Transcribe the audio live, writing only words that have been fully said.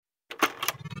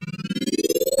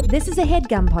This is a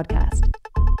HeadGum podcast.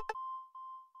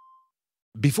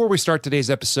 Before we start today's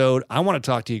episode, I want to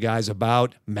talk to you guys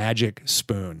about Magic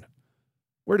Spoon.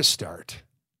 Where to start?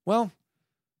 Well,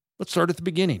 let's start at the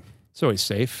beginning. It's always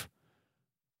safe.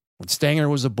 When Stanger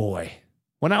was a boy.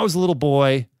 When I was a little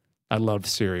boy, I loved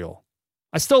cereal.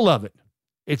 I still love it.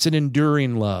 It's an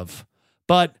enduring love.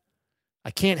 But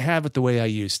I can't have it the way I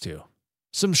used to.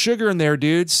 Some sugar in there,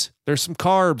 dudes. There's some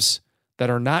carbs that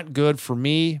are not good for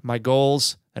me, my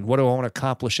goals, and what do I want to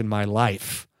accomplish in my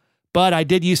life. But I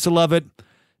did used to love it.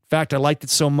 In fact, I liked it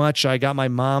so much, I got my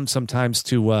mom sometimes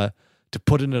to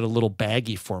put it in a little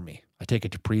baggie for me. I take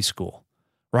it to preschool,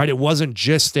 right? It wasn't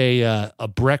just a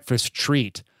breakfast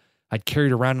treat. I'd carry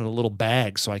it around in a little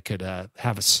bag so I could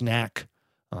have a snack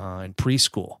in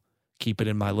preschool. Keep it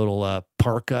in my little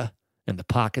parka in the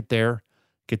pocket there.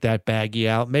 Get that baggie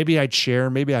out. Maybe I'd share,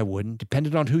 maybe I wouldn't,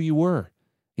 depending on who you were.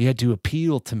 You had to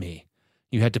appeal to me.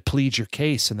 You had to plead your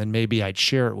case, and then maybe I'd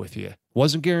share it with you.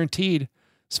 Wasn't guaranteed,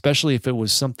 especially if it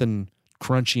was something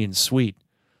crunchy and sweet.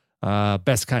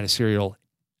 Best kind of cereal,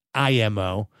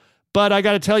 IMO. But I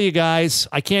got to tell you guys,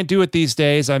 I can't do it these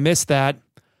days. I miss that.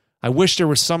 I wish there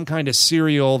was some kind of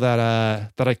cereal that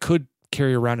I could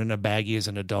carry around in a baggie as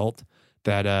an adult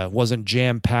that wasn't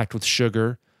jam-packed with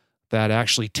sugar, that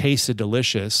actually tasted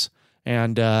delicious,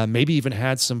 and maybe even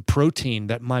had some protein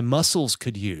that my muscles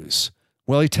could use.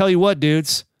 Well, I tell you what,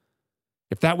 dudes,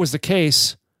 if that was the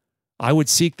case, I would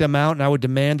seek them out and I would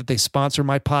demand that they sponsor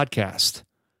my podcast.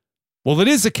 Well, it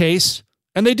is the case,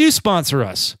 and they do sponsor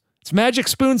us. It's Magic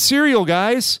Spoon cereal,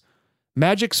 guys.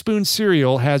 Magic Spoon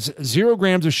cereal has 0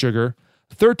 grams of sugar,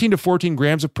 13 to 14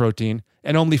 grams of protein,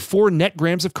 and only 4 net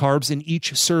grams of carbs in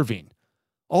each serving.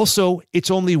 Also,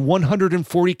 it's only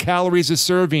 140 calories a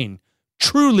serving.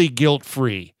 Truly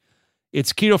guilt-free.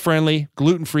 It's keto-friendly,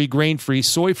 gluten-free, grain-free,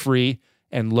 soy-free,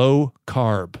 and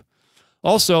low-carb.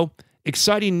 Also,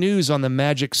 exciting news on the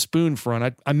Magic Spoon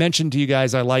front. I mentioned to you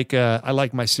guys I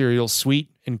like my cereal sweet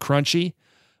and crunchy.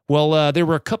 Well, there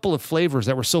were a couple of flavors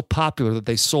that were so popular that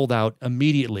they sold out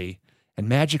immediately, and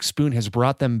Magic Spoon has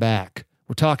brought them back.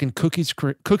 We're talking cookies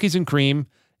and cream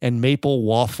and maple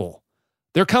waffle.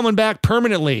 They're coming back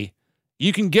permanently.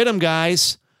 You can get them,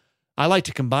 guys. I like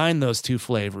to combine those two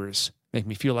flavors. Make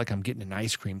me feel like I'm getting an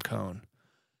ice cream cone.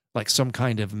 Like some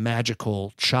kind of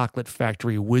magical chocolate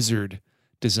factory wizard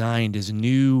designed as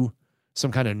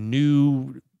some kind of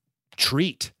new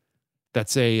treat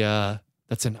that's an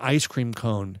ice cream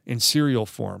cone in cereal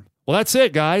form. Well, that's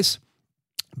it, guys.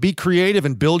 Be creative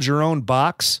and build your own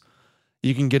box.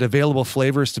 You can get available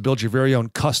flavors to build your very own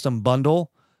custom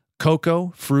bundle.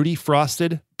 Cocoa, fruity,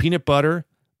 frosted, peanut butter,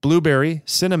 blueberry,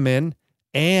 cinnamon,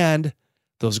 and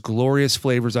those glorious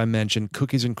flavors I mentioned,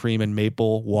 cookies and cream and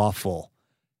maple waffle.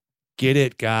 Get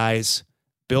it, guys.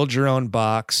 Build your own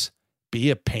box. Be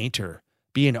a painter.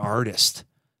 Be an artist.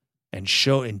 And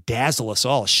show and dazzle us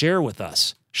all. Share with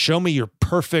us. Show me your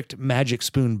perfect Magic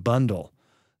Spoon bundle,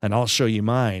 and I'll show you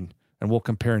mine, and we'll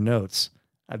compare notes.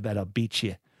 I bet I'll beat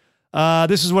you.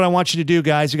 This is what I want you to do,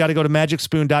 guys. You got to go to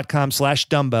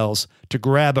magicspoon.com/dumbbells to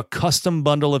grab a custom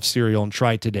bundle of cereal and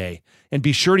try it today. And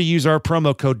be sure to use our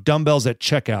promo code dumbbells at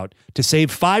checkout to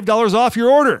save $5 off your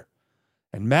order.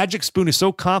 And Magic Spoon is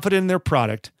so confident in their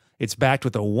product, it's backed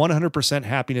with a 100%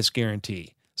 happiness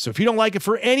guarantee. So if you don't like it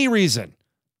for any reason,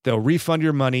 they'll refund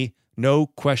your money, no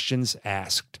questions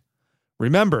asked.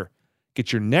 Remember,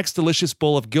 get your next delicious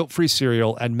bowl of guilt-free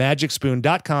cereal at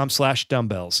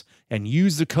magicspoon.com/dumbbells and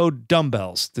use the code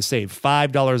dumbbells to save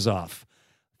 $5 off.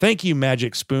 Thank you,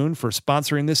 Magic Spoon, for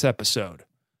sponsoring this episode.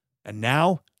 And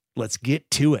now, let's get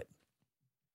to it.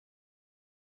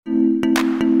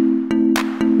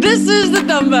 This is the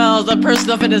Dumbbells, a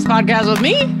personal fitness podcast with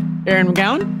me, Erin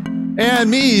McGown. And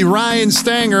me, Ryan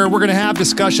Stanger. We're going to have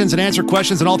discussions and answer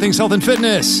questions on all things health and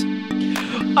fitness.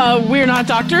 We're not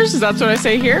doctors. That's what I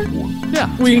say here.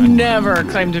 Yeah. We never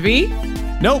claim to be.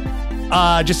 Nope.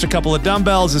 Just a couple of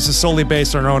dumbbells. This is solely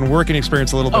based on our own working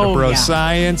experience, a little bit of bro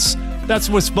science. That's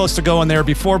what's supposed to go in there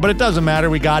before, but it doesn't matter.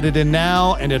 We got it in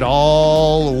now, and it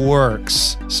all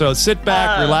works. So sit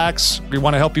back, relax. We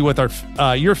want to help you with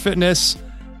your fitness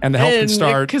and the health and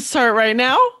start. It can start right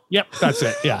now? Yep, that's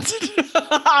it. Yeah.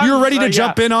 You were ready to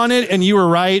jump in on it, and you were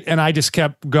right, and I just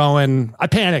kept going. I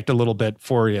panicked a little bit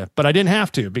for you, but I didn't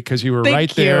have to because you were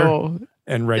there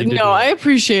and ready to do it. No, I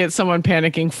appreciate someone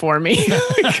panicking for me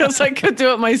because I could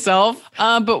do it myself.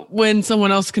 But when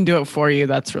someone else can do it for you,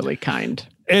 that's really kind.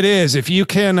 It is. If you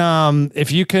can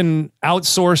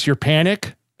outsource your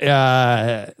panic,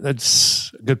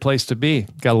 that's a good place to be.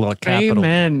 Got a little capital.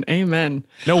 Amen.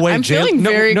 No way. I'm feeling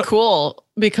very cool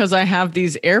because I have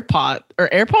these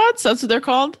AirPods. That's what they're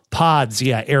called? Pods.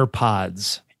 Yeah.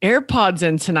 AirPods. AirPods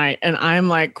in tonight, and I'm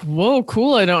like, whoa,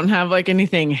 cool. I don't have like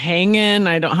anything hanging.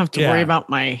 I don't have to worry about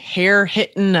my hair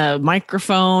hitting a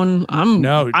microphone.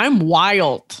 I'm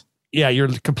wild. Yeah, you're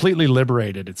completely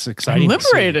liberated. It's exciting. I'm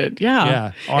liberated.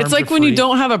 Yeah. It's like when you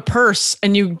don't have a purse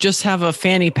and you just have a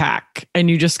fanny pack and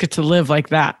you just get to live like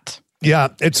that. Yeah,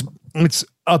 it's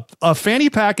a fanny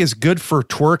pack is good for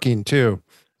twerking too,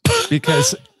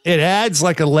 because it adds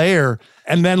like a layer,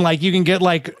 and then like you get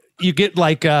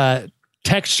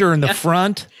texture in the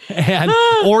front, and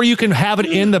or you can have it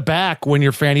in the back when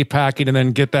you're fanny packing, and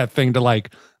then get that thing to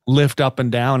like lift up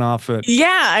and down off it.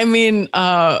 Yeah, I mean,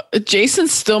 Jason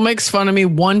still makes fun of me.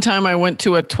 One time I went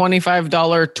to a $25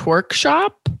 twerk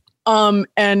shop,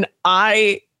 and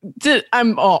I'm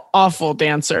an awful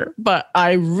dancer, but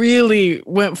I really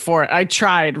went for it. I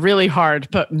tried really hard,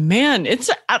 but man, it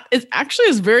actually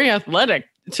is very athletic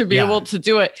to be able to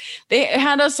do it. They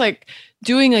had us like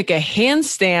doing like a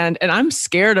handstand, and I'm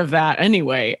scared of that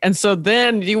anyway. And so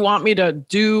then you want me to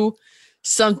do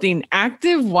something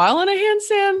active while in a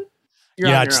handstand?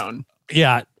 You're on your own.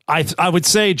 Yeah. I would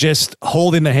say just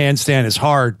holding the handstand is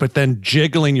hard, but then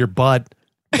jiggling your butt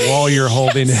while you're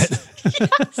holding it.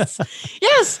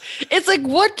 Yes. It's like,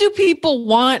 what do people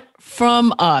want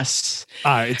from us?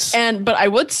 But I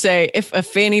would say if a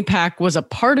fanny pack was a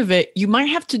part of it, you might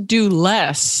have to do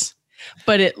less.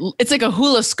 But it's like a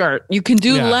hula skirt. You can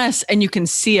do less and you can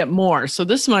see it more. So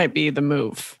this might be the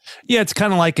move. Yeah, it's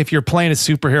kind of like if you're playing a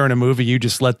superhero in a movie, you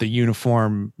just let the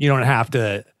uniform, you don't have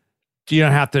to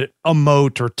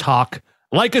emote or talk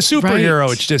like a superhero.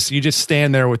 Right. It's just, you just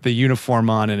stand there with the uniform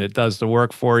on and it does the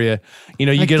work for you. You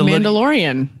know, you get a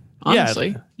Mandalorian,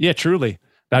 honestly. Yeah, truly.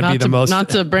 That'd be the most. Not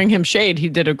to bring him shade, he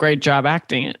did a great job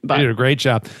acting it. But he did a great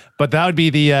job. But that would be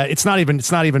the. It's not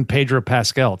even Pedro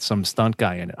Pascal. It's some stunt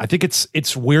guy in it. I think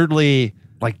it's weirdly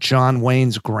like John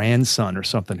Wayne's grandson or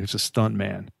something, who's a stunt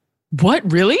man. What,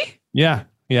 really? Yeah.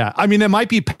 I mean, it might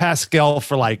be Pascal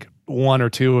for like one or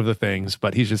two of the things,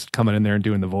 but he's just coming in there and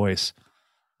doing the voice.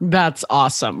 That's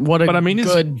awesome. What a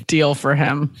good deal for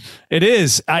him. It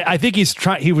is. I think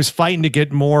he was fighting to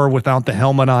get more without the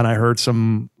helmet on. I heard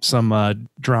some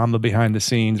drama behind the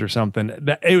scenes or something.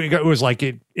 It was like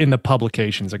in the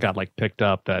publications, it got like picked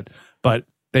up but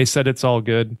they said it's all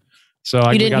good.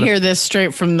 So you didn't hear this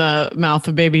straight from the mouth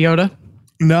of Baby Yoda?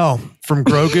 No, from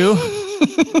Grogu.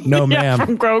 No, ma'am.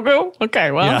 From Grogu? Okay,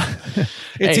 well. Yeah.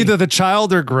 It's either the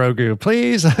child or Grogu.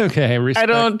 Please. Okay. Respect.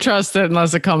 I don't trust it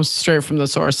unless it comes straight from the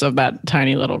source of that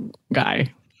tiny little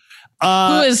guy.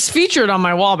 Who is featured on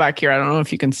my wall back here. I don't know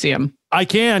if you can see him. I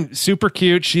can. Super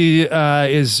cute. She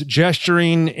is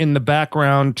gesturing in the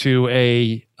background to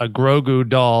a Grogu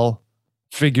doll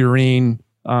figurine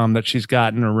that she's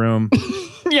got in her room.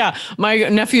 Yeah. My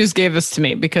nephews gave this to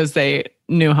me because they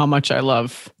knew how much I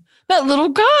love that little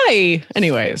guy.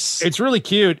 Anyways, it's really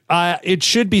cute. It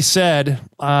should be said,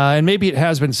 and maybe it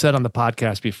has been said on the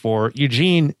podcast before,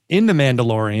 Eugene in The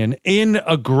Mandalorian, in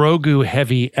a Grogu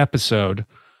heavy episode.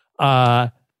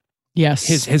 Yes,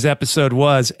 his episode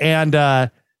was, and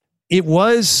it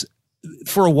was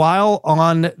for a while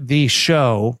on the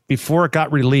show before it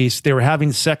got released. They were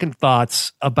having second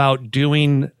thoughts about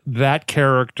doing that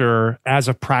character as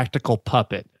a practical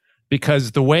puppet.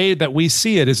 Because the way that we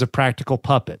see it is a practical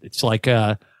puppet. It's like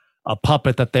a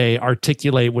puppet that they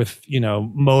articulate with,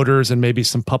 motors and maybe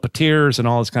some puppeteers and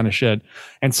all this kind of shit.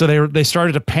 And so they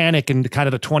started to panic in kind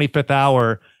of the 25th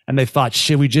hour, and they thought,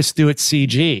 should we just do it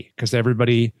CG? Because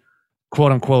everybody,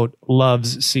 quote unquote,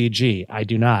 loves CG. I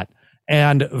do not.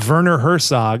 And Werner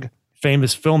Herzog,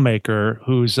 famous filmmaker,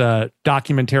 who's a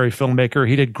documentary filmmaker,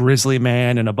 he did Grizzly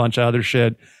Man and a bunch of other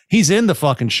shit. He's in the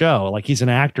fucking show. Like, he's an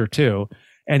actor too.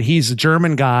 And he's a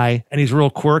German guy, and he's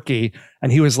real quirky.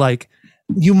 And he was like,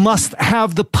 you must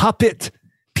have the puppet.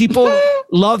 People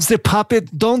loves the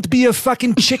puppet. Don't be a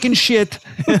fucking chicken shit.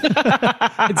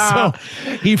 And so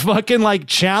he fucking like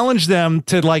challenged them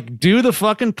to like do the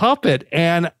fucking puppet.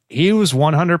 And he was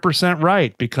 100%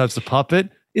 right, because the puppet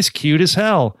is cute as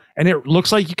hell. And it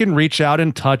looks like you can reach out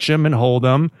and touch him and hold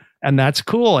him. And that's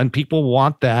cool. And people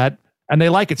want that. And they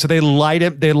like it. So they light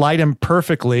him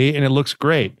perfectly, and it looks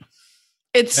great.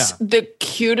 It's the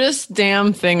cutest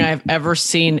damn thing I've ever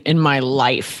seen in my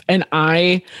life. And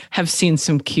I have seen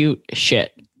some cute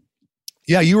shit.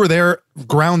 Yeah, you were there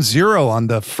ground zero on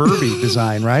the Furby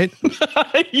design, right?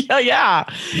 Yeah.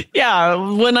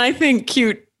 When I think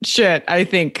cute shit, I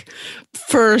think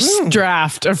first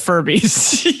draft of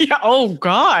Furbies. Yeah. Oh,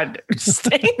 God.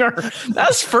 Stanger.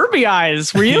 That's Furby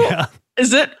eyes. Were you? Yeah.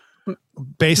 Is it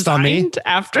based on me?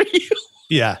 After you?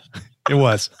 Yeah, it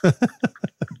was.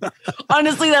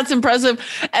 Honestly, that's impressive.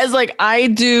 As like I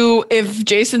do, if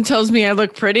Jason tells me I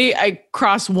look pretty, I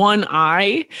cross one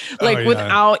eye, like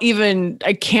without even,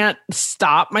 I can't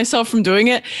stop myself from doing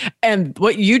it. And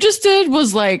what you just did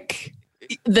was like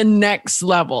the next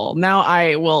level. Now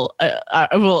I will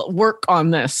work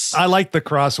on this. I like the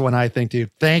cross one eye thing too.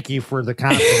 Thank you for the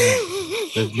compliment.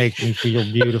 It makes me feel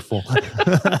beautiful.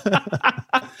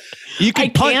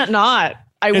 Can't not.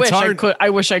 I wish I could. I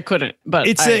wish I couldn't, but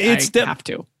I have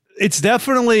to. It's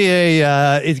definitely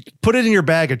put it in your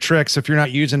bag of tricks if you're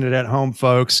not using it at home,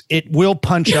 folks. It will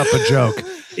punch up a joke.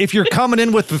 If you're coming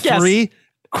in with the three,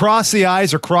 cross the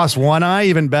eyes or cross one eye,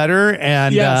 even better.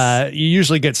 And you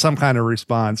usually get some kind of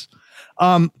response.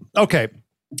 Okay.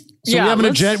 So we have an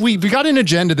agenda. We got an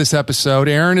agenda this episode.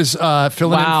 Erin is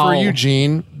filling in for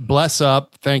Eugene. Bless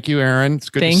up. Thank you, Erin. It's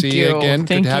good to see you again.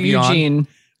 Thank good to have you, Eugene. On.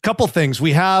 Couple things.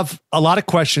 We have a lot of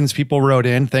questions people wrote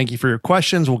in. Thank you for your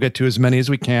questions. We'll get to as many as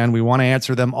we can. We want to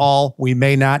answer them all. We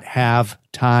may not have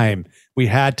time. We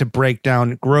had to break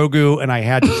down Grogu, and I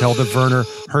had to tell the Werner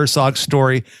Herzog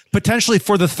story, potentially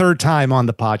for the third time on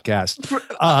the podcast.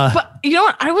 But you know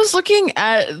what? I was looking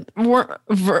at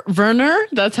Werner.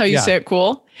 That's how you say it.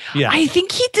 Cool. Yeah. I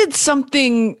think he did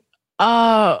something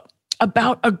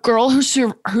about a girl who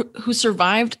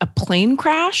survived a plane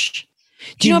crash.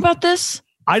 Do you know about this?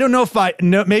 I don't know if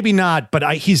maybe not,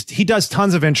 but he does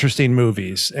tons of interesting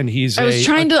movies, and I was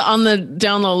trying to on the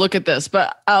down low look at this,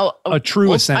 but a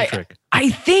true eccentric. I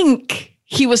think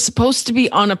he was supposed to be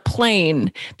on a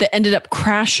plane that ended up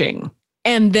crashing,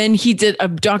 and then he did a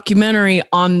documentary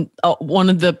on one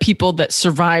of the people that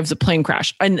survives a plane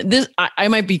crash. And this, I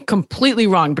might be completely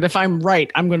wrong, but if I'm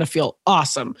right, I'm going to feel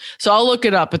awesome. So I'll look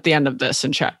it up at the end of this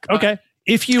and check. Okay.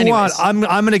 If you want, I'm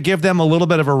going to give them a little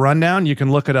bit of a rundown. You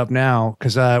can look it up now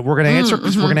because we're going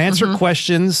to answer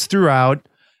questions throughout.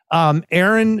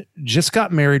 Erin just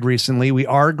got married recently. We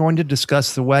are going to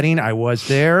discuss the wedding. I was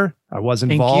there. I was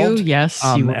involved. Thank you. Yes,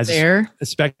 you were as there. A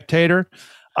spectator.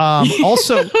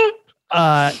 Also,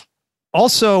 I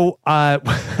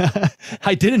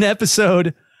did an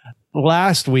episode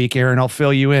last week, Erin. I'll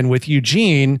fill you in with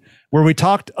Eugene, where we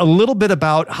talked a little bit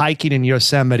about hiking in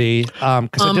Yosemite. Because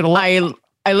I did a lot.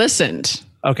 I listened.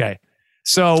 Okay,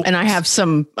 so and I have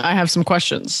some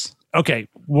questions. Okay,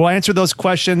 we'll answer those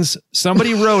questions.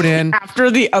 Somebody wrote in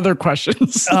after the other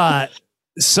questions.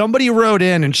 Somebody wrote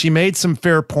in and she made some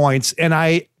fair points, and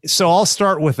so I'll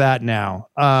start with that now.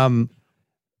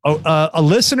 A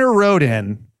listener wrote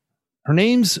in. Her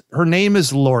name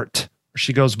is Lort.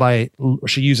 She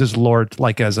uses Lort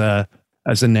like as a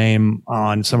name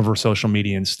on some of her social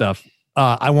media and stuff.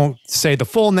 I won't say the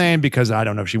full name because I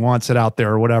don't know if she wants it out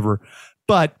there or whatever,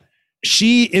 but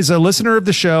she is a listener of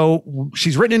the show.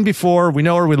 She's written in before. We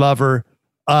know her. We love her.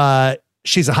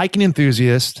 She's a hiking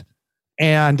enthusiast.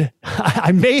 And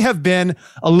I may have been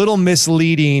a little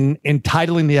misleading in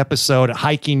titling the episode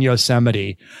Hiking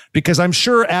Yosemite, because I'm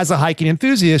sure as a hiking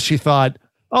enthusiast, she thought,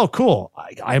 oh, cool.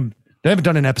 I haven't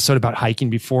done an episode about hiking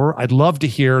before. I'd love to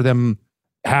hear them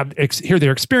hear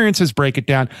their experiences, break it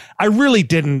down. I really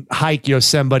didn't hike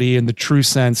Yosemite in the true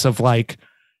sense of like,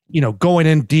 going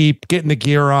in deep, getting the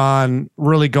gear on,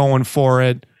 really going for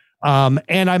it.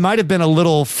 And I might have been a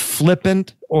little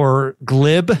flippant or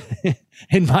glib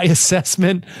in my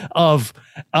assessment of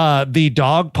the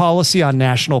dog policy on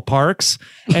national parks.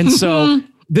 And so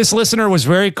this listener was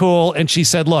very cool. And she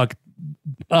said, look,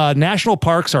 national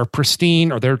parks are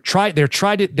pristine, or they try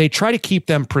to keep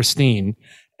them pristine.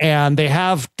 And they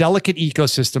have delicate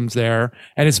ecosystems there.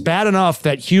 And it's bad enough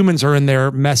that humans are in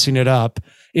there messing it up.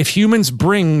 If humans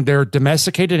bring their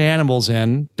domesticated animals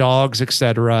in, dogs,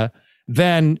 etc.,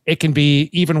 then it can be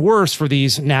even worse for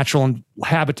these natural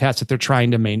habitats that they're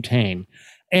trying to maintain.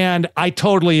 And I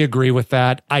totally agree with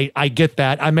that. I get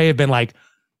that. I may have been like,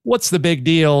 what's the big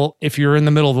deal if you're in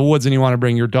the middle of the woods and you want to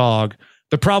bring your dog?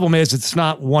 The problem is it's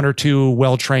not one or two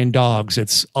well-trained dogs.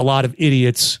 It's a lot of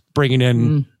idiots bringing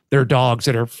in their dogs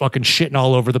that are fucking shitting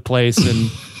all over the place and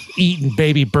eating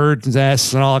baby birds'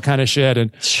 nests and all that kind of shit,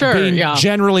 and being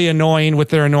generally annoying with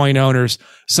their annoying owners.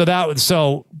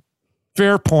 So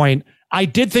fair point. I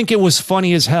did think it was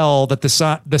funny as hell that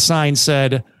the sign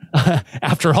said,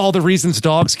 after all the reasons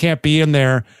dogs can't be in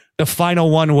there, the final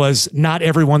one was, not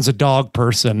everyone's a dog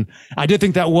person. I did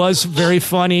think that was very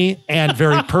funny and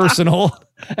very personal.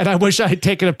 And I wish I had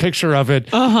taken a picture of it,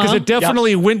 because it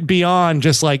definitely went beyond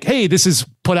just like, hey, this is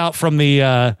put out from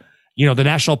the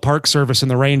National Park Service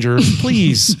and the Rangers.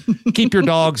 Please keep your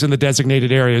dogs in the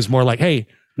designated areas. More like, hey,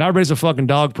 not everybody's a fucking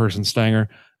dog person, Stanger.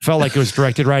 Felt like it was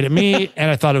directed right at me, and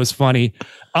I thought it was funny.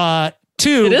 It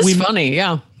is funny,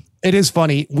 yeah. It is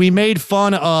funny. We made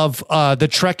fun of the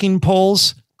trekking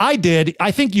poles. I did.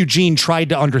 I think Eugene tried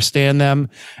to understand them.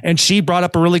 And she brought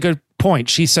up a really good point.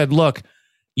 She said, look,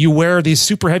 you wear these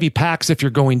super heavy packs if you're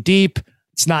going deep.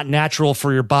 It's not natural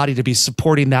for your body to be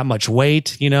supporting that much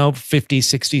weight, 50,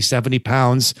 60, 70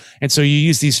 pounds. And so you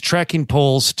use these trekking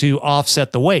poles to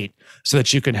offset the weight so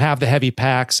that you can have the heavy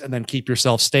packs and then keep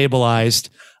yourself stabilized.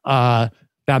 That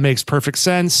makes perfect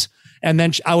sense. And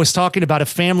then I was talking about a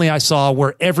family I saw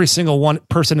where every single one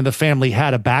person in the family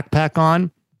had a backpack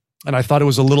on. And I thought it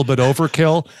was a little bit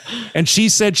overkill. And she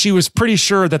said she was pretty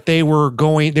sure that they were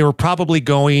probably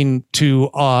going to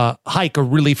hike a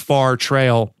really far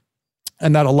trail,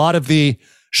 and that a lot of the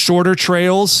shorter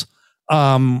trails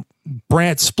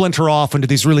splinter off into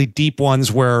these really deep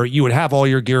ones where you would have all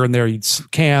your gear in there. You'd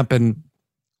camp and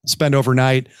spend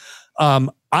overnight.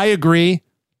 I agree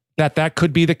that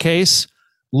could be the case.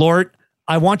 Lort,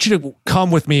 I want you to come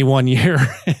with me one year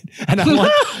and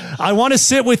I want to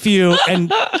sit with you,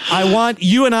 and I want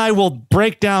you and I will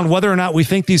break down whether or not we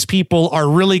think these people are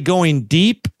really going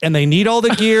deep and they need all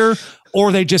the gear,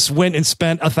 or they just went and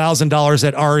spent $1,000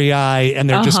 at REI and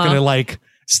they're just going to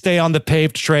stay on the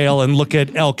paved trail and look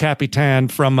at El Capitan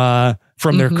from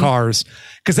their cars.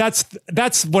 Cause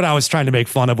that's what I was trying to make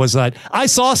fun of, was that I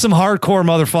saw some hardcore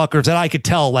motherfuckers that I could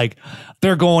tell,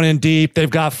 they're going in deep. They've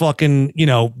got fucking,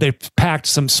 they've packed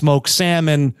some smoked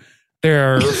salmon.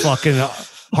 They're fucking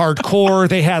hardcore.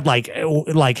 They had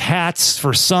like hats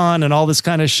for sun and all this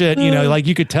kind of shit.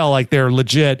 You could tell they're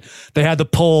legit. They had the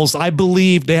poles. I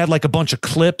believe they had a bunch of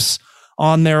clips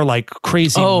on there,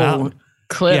 crazy mountain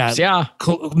clips. Yeah.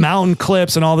 Mountain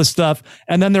clips and all this stuff.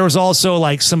 And then there was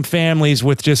also some families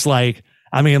with just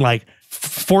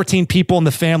 14 people in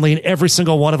the family, and every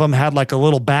single one of them had a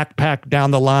little backpack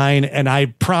down the line. And I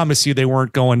promise you they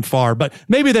weren't going far, but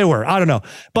maybe they were. I don't know.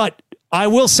 But I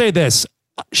will say this.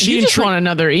 You just want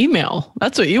another email.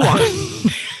 That's what you want.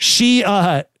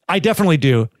 I definitely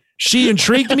do. She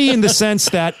intrigued me in the sense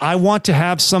that I want to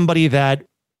have somebody that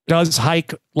does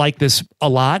hike like this a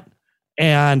lot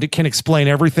and can explain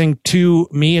everything to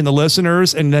me and the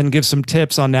listeners, and then give some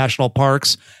tips on national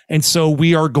parks. And so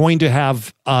we are going to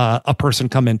have a person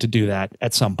come in to do that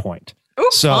at some point.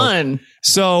 Oh, fun.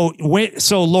 So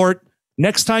Lort,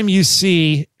 next time you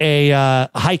see a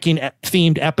hiking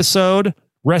themed episode,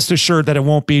 rest assured that it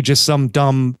won't be just some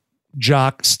dumb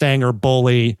jock stanger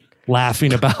bully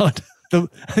laughing about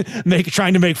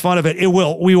trying to make fun of it.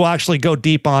 We will actually go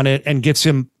deep on it and get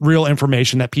some real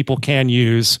information that people can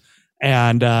use.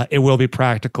 And it will be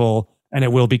practical, and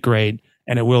it will be great,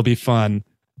 and it will be fun.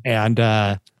 And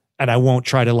I won't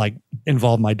try to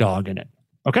involve my dog in it.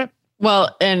 Okay.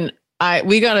 Well, and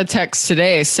we got a text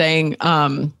today saying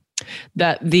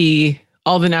that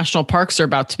all the national parks are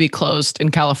about to be closed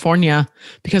in California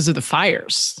because of the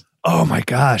fires. Oh my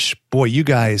gosh, boy, you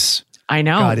guys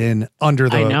got in under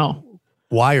the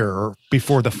wire or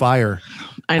before the fire.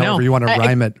 I know. However you want to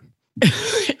rhyme it.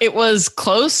 It was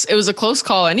close. It was a close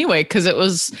call anyway,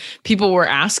 because people were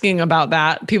asking about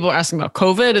that. People were asking about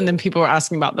COVID, and then people were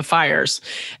asking about the fires.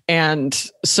 And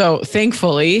so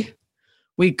thankfully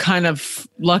we kind of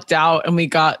lucked out and we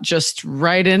got just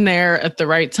right in there at the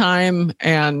right time.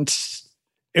 And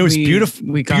it was beautiful.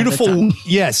 Beautiful.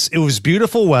 Yes. It was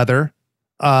beautiful weather.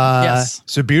 Yes.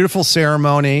 It's a beautiful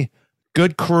ceremony,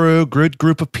 good crew, good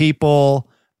group of people.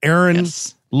 Erin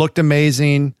looked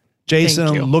amazing.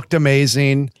 Jason looked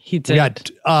amazing. He did. We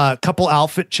got a couple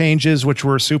outfit changes, which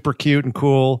were super cute and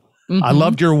cool. Mm-hmm. I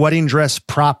loved your wedding dress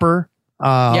proper.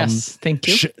 Yes, thank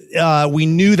you. We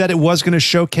knew that it was going to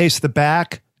showcase the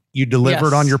back. You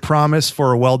delivered on your promise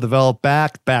for a well-developed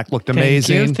back. Back looked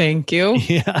amazing. Thank you.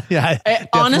 Yeah.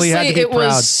 Honestly, it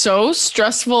was so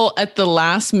stressful at the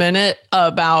last minute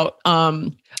about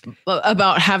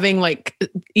having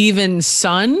even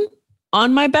sun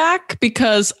on my back,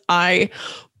 because I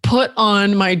put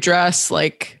on my dress,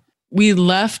 we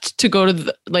left to go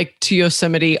to to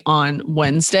Yosemite on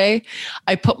Wednesday.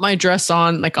 I put my dress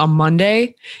on on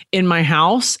Monday in my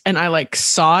house, and I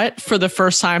saw it for the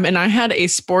first time, and I had a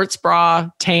sports bra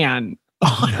tan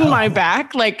on my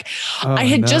back. I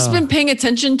had just been paying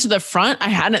attention to the front. I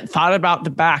hadn't thought about the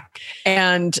back.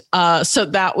 And so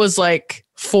that was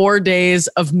 4 days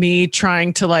of me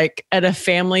trying to at a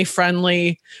family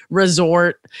friendly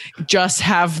resort, just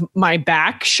have my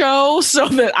back show so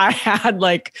that I had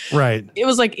right. It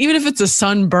was even if it's a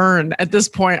sunburn at this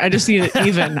point, I just need it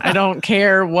even. I don't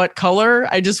care what color.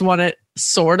 I just want it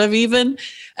sort of even.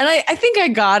 And I think I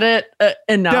got it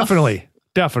enough. Definitely.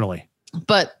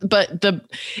 But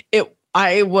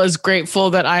I was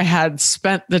grateful that I had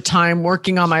spent the time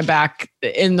working on my back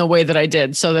in the way that I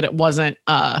did, so that it wasn't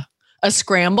a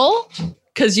scramble.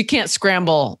 because you can't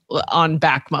scramble on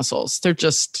back muscles. They're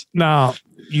just no.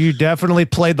 You definitely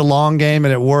played the long game,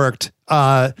 and it worked.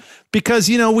 Because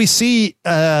we see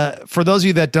for those of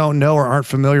you that don't know or aren't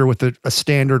familiar with a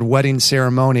standard wedding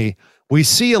ceremony, we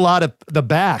see a lot of the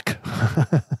back.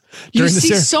 You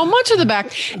see so much of the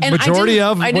back, and I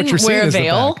didn't wear a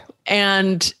veil,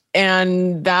 and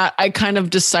that I kind of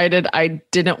decided I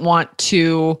didn't want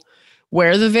to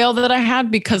wear the veil that I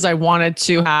had because I wanted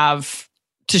to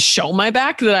show my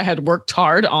back that I had worked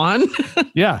hard on.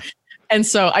 Yeah. And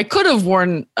so I could have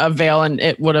worn a veil and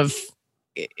it would have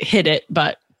hit it,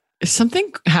 but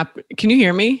something happened. Can you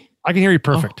hear me? I can hear you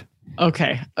perfect. Oh,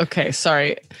 okay.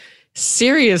 Sorry.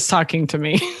 Siri is talking to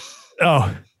me.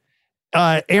 Oh,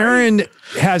 Erin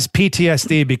has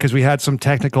PTSD because we had some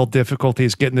technical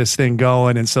difficulties getting this thing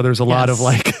going. And so there's a lot of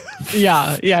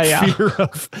yeah. fear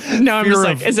of, no, I'm just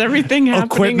like, is everything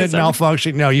happening? Equipment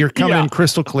malfunctioning. No, you're coming in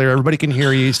crystal clear. Everybody can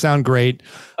hear you. You sound great.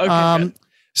 Okay,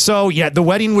 so yeah, the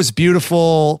wedding was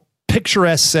beautiful,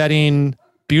 picturesque setting,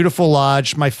 beautiful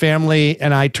lodge. My family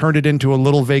and I turned it into a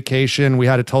little vacation. We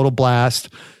had a total blast.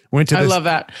 I love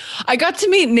that. I got to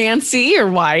meet Nancy, your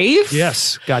wife.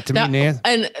 Yes. Got to meet Nancy.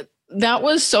 And that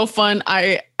was so fun.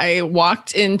 I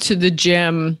walked into the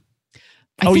gym.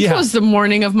 I think it was the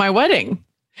morning of my wedding.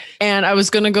 And I was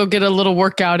going to go get a little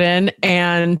workout in,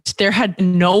 and there had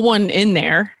no one in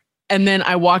there. And then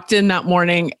I walked in that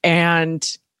morning and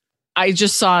I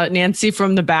just saw Nancy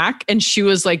from the back, and she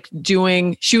was like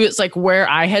where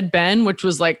I had been, which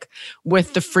was like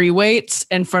with the free weights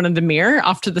in front of the mirror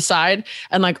off to the side.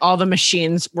 And like all the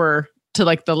machines were to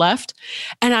like the left.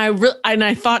 And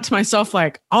I thought to myself,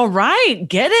 like, all right,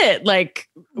 get it. Like,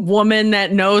 woman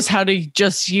that knows how to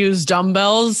just use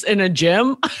dumbbells in a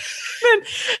gym.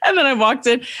 And then I walked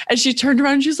in and she turned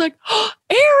around and she's like, oh,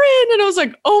 Erin. And I was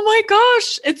like, oh my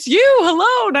gosh, it's you.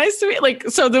 Hello. Nice to meet you. Like,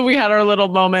 so then we had our little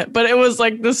moment, but it was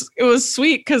like this, it was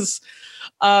sweet because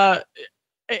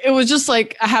it was just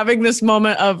like having this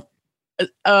moment of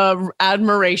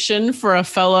admiration for a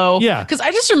fellow. Yeah. Cause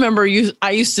I just remember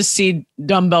I used to see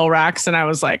dumbbell racks and I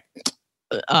was like,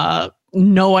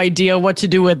 no idea what to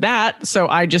do with that. So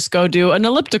I just go do an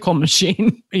elliptical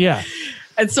machine. Yeah.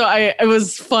 And so it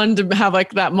was fun to have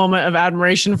like that moment of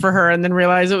admiration for her and then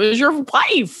realize it was your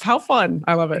wife. How fun.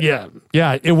 I love it. Yeah.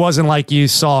 Yeah. It wasn't like you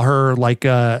saw her like,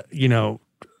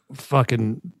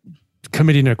 fucking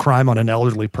committing a crime on an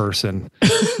elderly person.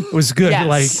 It was good. Yes.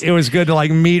 Like, it was good to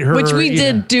like meet her. Which we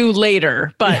did do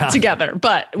later, but together,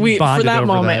 but for that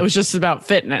moment, it was just about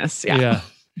fitness. Yeah.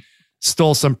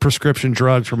 Stole some prescription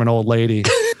drugs from an old lady.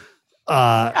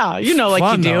 Like you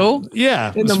do. Though.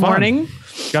 Yeah. In the morning.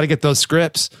 Got to get those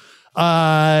scripts.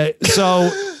 So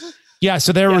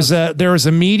there was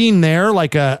a meeting there,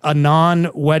 like a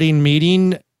non-wedding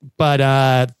meeting,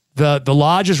 but the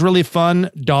lodge is really fun,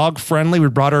 dog friendly. We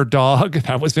brought our dog.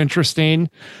 That was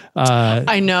interesting.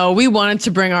 I know we wanted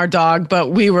to bring our dog, but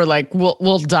we were like,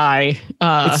 we'll die.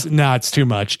 It's too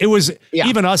much. It was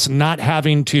even us not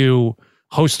having to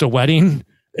host a wedding.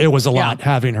 It was a lot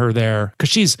having her there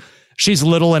because she's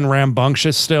little and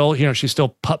rambunctious still. She's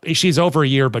still puppy. She's over a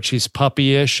year, but she's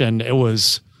puppy-ish. And it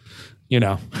was,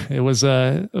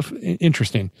 interesting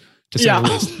to say the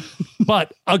least,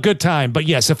 but a good time. But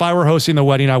yes, if I were hosting the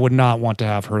wedding, I would not want to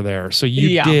have her there. So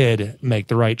you did make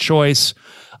the right choice.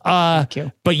 Thank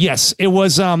you. But yes, it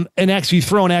was, you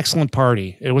throw an excellent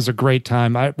party. It was a great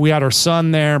time. We had our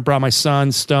son there, brought my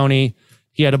son, Stoney.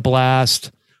 He had a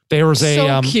blast. There was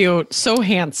so cute, so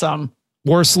handsome.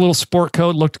 Wore his little sport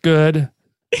coat, looked good.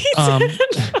 He did. Oh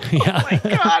my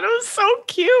God, it was so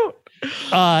cute.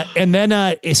 And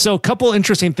then, so a couple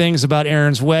interesting things about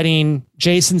Erin's wedding.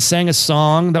 Jason sang a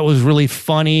song that was really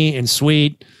funny and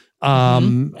sweet,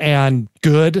 and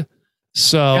good.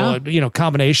 So,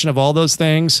 combination of all those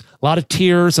things, a lot of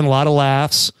tears and a lot of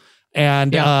laughs.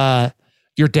 And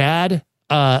your dad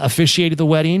officiated the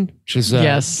wedding, which is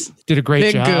did a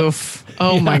great job. Big goof.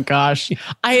 Oh my gosh.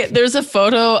 There's a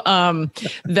photo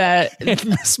that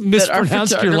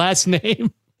mispronounced your last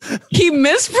name. He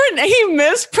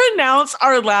mispronounced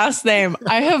our last name.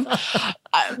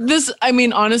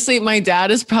 Honestly, my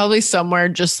dad is probably somewhere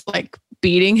just like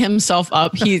beating himself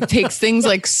up. He takes things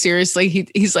like seriously.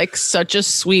 He's like such a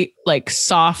sweet, like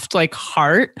soft, like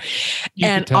heart.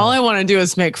 And all I want to do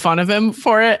is make fun of him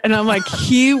for it. And I'm like,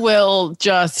 he will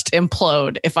just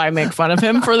implode if I make fun of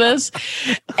him for this.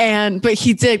 But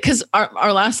he did, because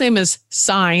our last name is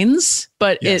Saenz,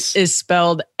 but it is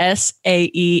spelled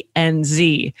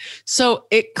Saenz. So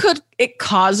it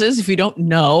causes, if you don't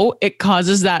know, it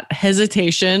causes that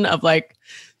hesitation of like,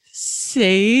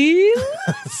 Saenz ?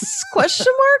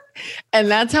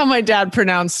 And that's how my dad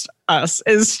pronounced us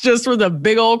is just with a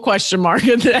big old question mark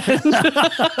at the end.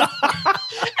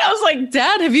 I was like,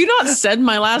 Dad, have you not said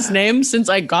my last name since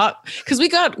because we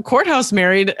got courthouse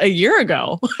married a year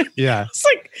ago. Yeah. It's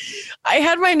like, I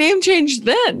had my name changed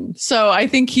then. So I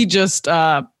think he just,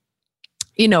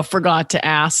 forgot to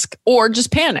ask or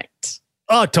just panicked.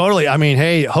 Oh, totally. I mean,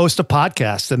 hey, host a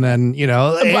podcast and then,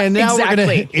 and now we're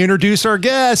going to introduce our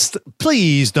guest.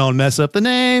 Please don't mess up the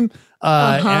name.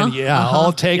 All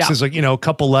it takes is a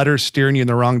couple letters steering you in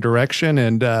the wrong direction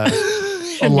and a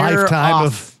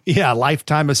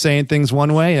lifetime of saying things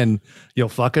one way and you'll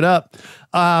fuck it up.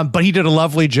 But he did a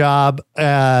lovely job.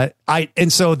 So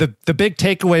the big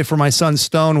takeaway for my son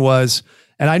Stone was,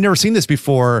 and I'd never seen this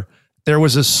before, there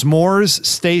was a s'mores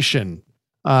station,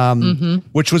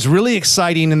 which was really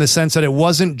exciting in the sense that it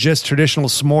wasn't just traditional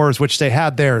s'mores, which they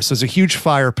had there. So there's a huge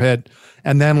fire pit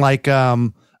and then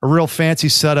a real fancy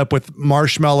setup with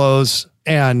marshmallows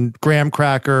and graham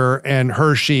cracker and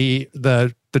Hershey,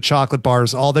 the chocolate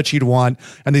bars, all that you'd want,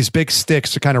 and these big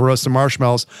sticks to kind of roast the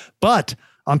marshmallows. But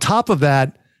on top of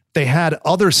that, they had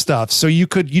other stuff. So you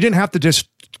didn't have to just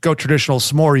go traditional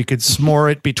s'more. You could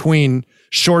s'more it between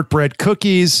shortbread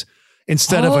cookies.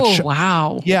 Instead of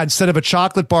a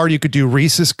chocolate bar, you could do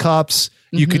Reese's cups.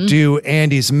 You could do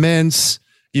Andy's mints.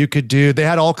 They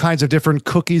had all kinds of different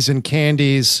cookies and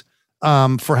candies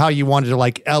for how you wanted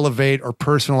to elevate or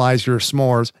personalize your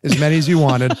s'mores, as many as you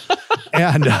wanted.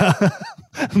 And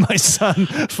my son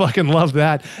fucking loved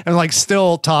that and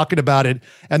still talking about it.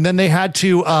 And then they had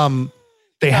to,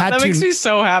 that makes me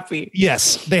so happy.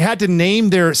 Yes. They had to name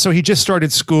so he just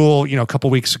started school, a couple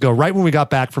weeks ago, right when we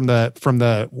got back from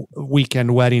the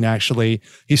weekend wedding, actually,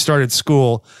 he started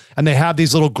school and they have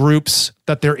these little groups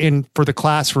that they're in for the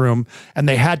classroom. And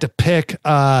they had to pick,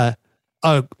 a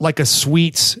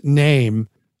sweets name,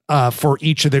 for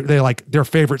each of their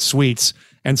favorite sweets.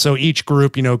 And so each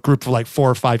group, group of 4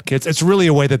 or 5 kids, it's really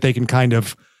a way that they can kind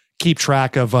of keep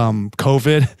track of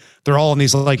COVID. They're all in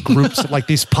these groups,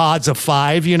 these pods of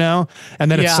 5, and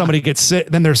then if somebody gets sick,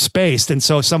 then they're spaced. And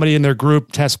so if somebody in their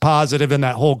group tests positive and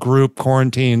that whole group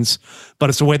quarantines,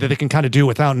 but it's a way that they can kind of do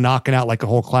without knocking out a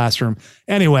whole classroom.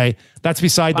 Anyway, that's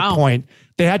beside the point.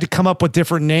 They had to come up with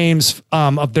different names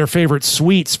of their favorite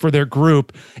sweets for their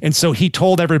group. And so he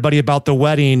told everybody about the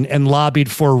wedding and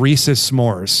lobbied for Reese's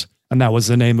S'mores. And that was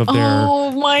the name of their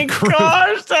my group.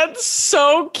 Gosh, that's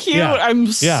so cute. Yeah.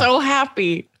 I'm so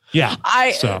happy. Yeah.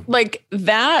 I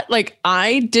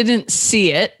didn't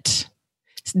see it.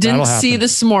 Didn't see the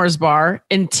s'mores bar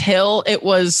until it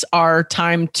was our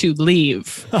time to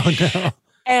leave. Oh no.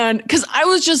 And because I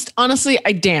was just, honestly,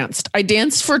 I danced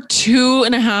for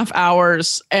 2.5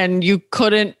 hours and you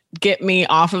couldn't get me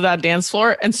off of that dance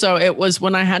floor. And so it was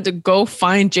when I had to go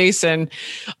find Jason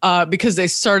because they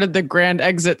started the Grand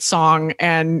Exit song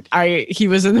and he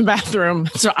was in the bathroom.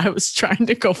 So I was trying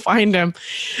to go find him.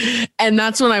 And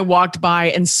that's when I walked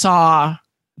by and saw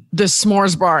the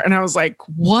s'mores bar. And I was like,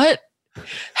 what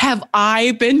have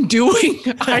I been doing?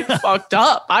 I fucked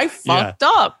up.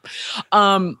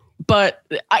 But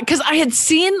because I had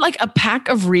seen a pack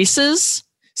of Reese's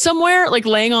somewhere,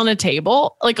 laying on a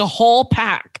table, a whole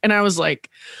pack. And I was like,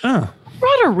 brought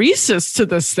a Reese's to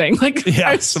this thing.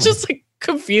 I was just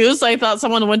confused. I thought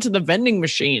someone went to the vending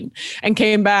machine and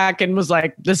came back and was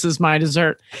like, this is my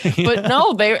dessert. But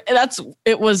no,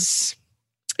 it was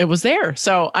there.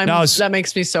 So that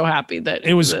makes me so happy that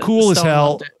it was cool as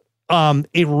hell.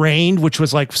 It rained, which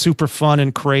was super fun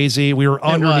and crazy. We were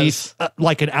underneath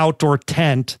an outdoor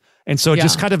tent. And so it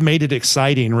just kind of made it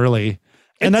exciting, really.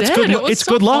 And that's good. It's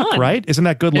good luck, right? Isn't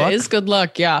that good luck? It is good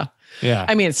luck. Yeah. Yeah.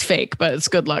 I mean, it's fake, but it's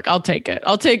good luck. I'll take it.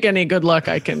 I'll take any good luck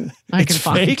I can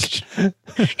find. Fake?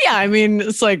 Yeah. I mean,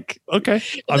 it's okay.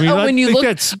 I mean, when you look,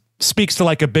 that speaks to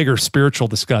a bigger spiritual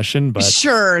discussion, but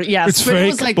sure. Yes. It's fake, it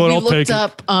was but we I'll looked take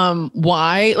up,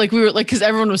 why, we were cause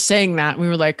everyone was saying that we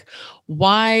were like,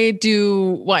 why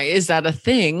is that a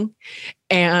thing?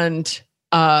 And,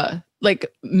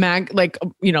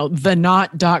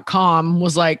 thenot.com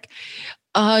was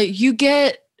you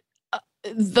get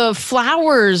the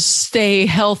flowers stay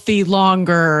healthy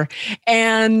longer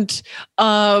and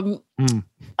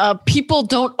people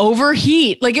don't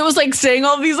overheat. It was saying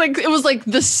all these it was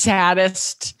the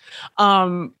saddest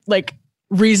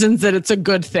reasons that it's a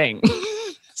good thing.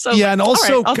 So and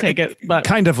also right, I'll take it, but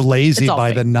kind of lazy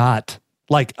by the knot.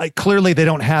 Clearly they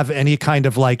don't have any kind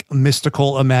of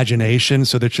mystical imagination.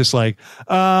 So they're just the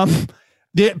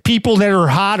people that are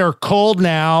hot or cold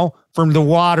now from the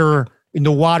water, and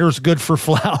the water's good for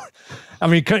flower. I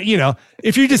mean,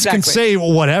 if you just can say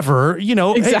whatever,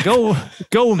 hey, go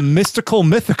mythical,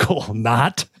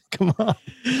 not. Come on.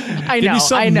 I know. Give me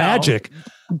some magic.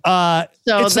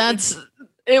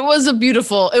 It was a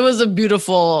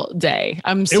beautiful day.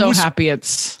 I'm so happy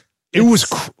it was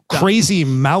crazy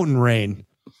mountain rain.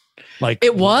 Like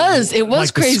it was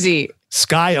like crazy.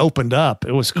 Sky opened up.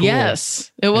 It was cool.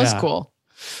 Yes, it was cool.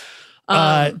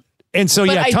 And so,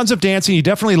 tons of dancing. You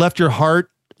definitely left your head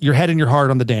and your heart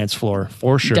on the dance floor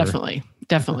for sure. Definitely.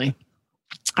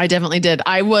 I definitely did.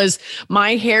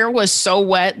 My hair was so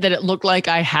wet that it looked like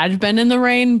I had been in the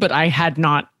rain, but I had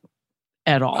not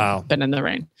at all been in the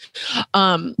rain.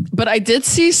 But I did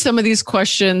see some of these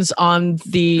questions on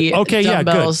the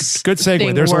dumbbells. Good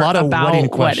segue. There's a lot of wedding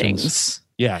questions. Weddings.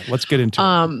 Yeah, let's get into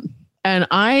it. And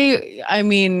I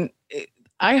mean,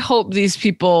 I hope these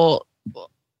people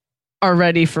are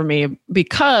ready for me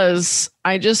because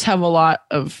I just have a lot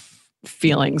of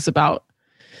feelings about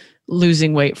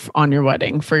losing weight for your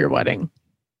wedding.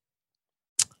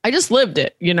 I just lived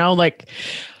it,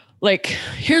 like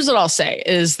here's what I'll say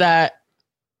is that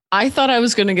I thought I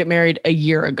was going to get married a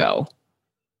year ago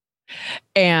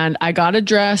and I got a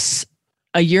dress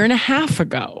a year and a half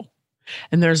ago.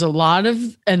 And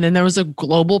and then there was a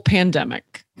global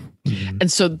pandemic. Mm-hmm. And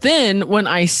so then when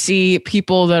I see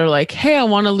people that are like, hey, I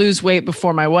want to lose weight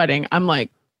before my wedding, I'm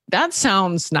like, that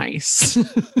sounds nice.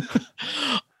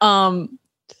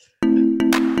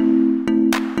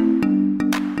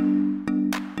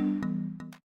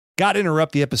 Got to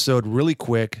interrupt the episode really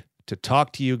quick to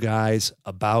talk to you guys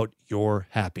about your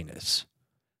happiness.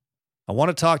 I want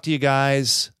to talk to you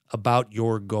guys about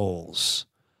your goals.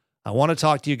 I want to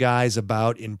talk to you guys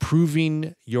about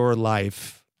improving your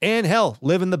life and hell,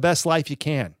 living the best life you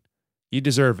can. You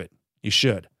deserve it. You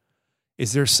should.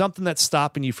 Is there something that's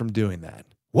stopping you from doing that?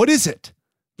 What is it?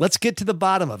 Let's get to the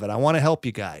bottom of it. I want to help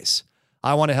you guys.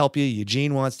 I want to help you.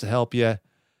 Eugene wants to help you.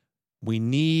 We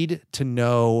need to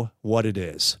know what it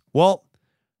is. Well,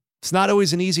 it's not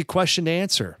always an easy question to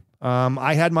answer.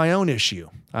 I had my own issue.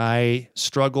 I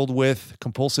struggled with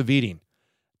compulsive eating.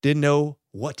 Didn't know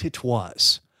what it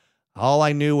was. All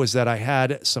I knew was that I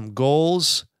had some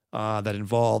goals that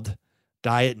involved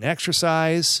diet and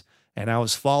exercise, and I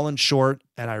was falling short,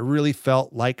 and I really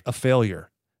felt like a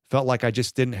failure. Felt like I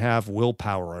just didn't have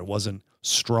willpower. I wasn't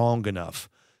strong enough.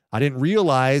 I didn't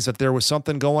realize that there was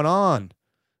something going on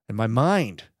in my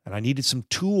mind, and I needed some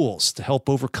tools to help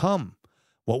overcome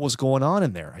what was going on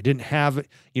in there. I didn't have,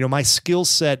 my skill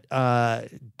set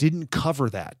didn't cover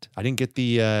that. I didn't get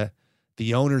the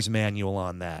owner's manual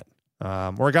on that.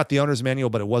 Or I got the owner's manual,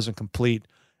 but it wasn't complete.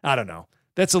 I don't know.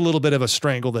 That's a little bit of a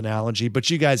strangled analogy, but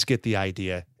you guys get the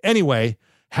idea. Anyway,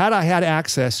 had I had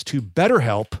access to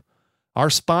BetterHelp, our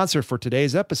sponsor for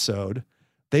today's episode,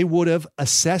 they would have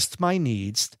assessed my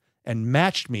needs and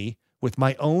matched me with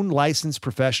my own licensed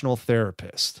professional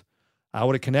therapist. I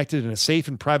would have connected in a safe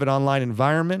and private online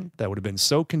environment that would have been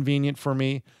so convenient for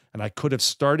me, and I could have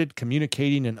started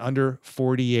communicating in under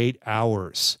 48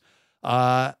 hours.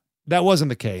 That wasn't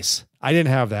the case. I didn't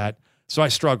have that. So I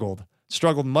struggled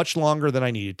much longer than I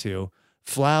needed to,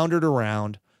 floundered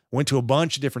around, went to a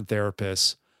bunch of different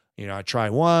therapists. I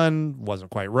tried one,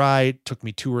 wasn't quite right. Took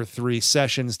me 2 or 3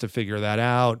 sessions to figure that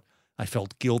out. I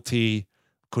felt guilty,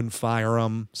 couldn't fire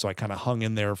them. So I kind of hung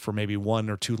in there for maybe 1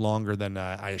 or 2 longer than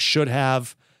I should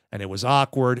have. And it was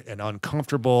awkward and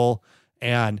uncomfortable.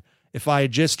 And if I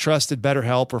had just trusted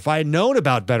BetterHelp, or if I had known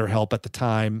about BetterHelp at the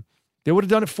time, they would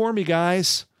have done it for me,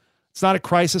 guys. It's not a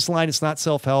crisis line. It's not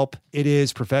self-help. It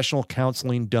is professional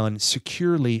counseling done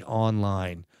securely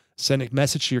online. Send a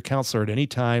message to your counselor at any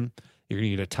time. You're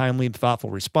going to get a timely and thoughtful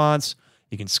response.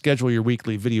 You can schedule your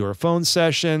weekly video or phone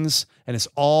sessions, and it's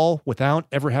all without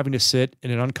ever having to sit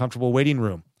in an uncomfortable waiting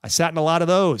room. I sat in a lot of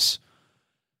those.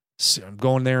 So I'm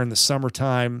going there in the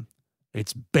summertime.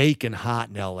 It's baking hot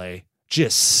in LA,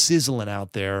 just sizzling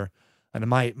out there. And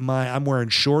I'm wearing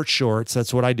short shorts.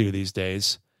 That's what I do these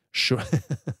days.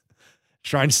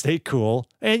 Trying to stay cool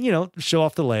and, show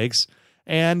off the legs.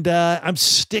 And I'm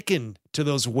sticking to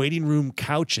those waiting room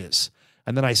couches.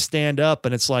 And then I stand up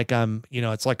and it's like I'm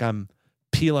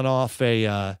peeling off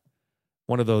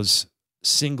one of those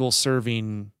single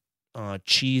serving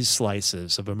cheese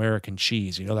slices of American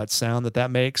cheese. You know that sound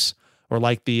that makes? Or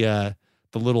like the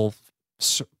little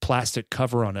plastic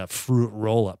cover on a fruit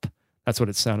roll up. That's what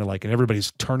it sounded like. And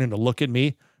everybody's turning to look at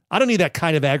me. I don't need that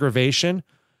kind of aggravation.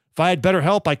 If I had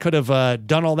BetterHelp, I could have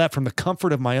done all that from the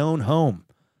comfort of my own home,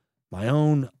 my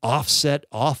own offset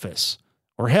office,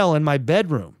 or hell, in my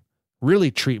bedroom.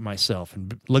 Really treat myself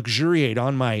and luxuriate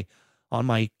on my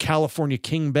California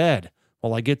king bed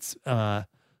while I get a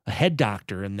head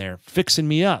doctor in there fixing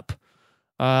me up.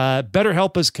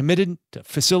 BetterHelp is committed to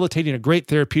facilitating a great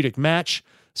therapeutic match,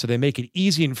 so they make it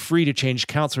easy and free to change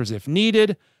counselors if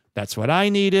needed. That's what I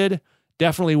needed.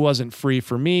 Definitely wasn't free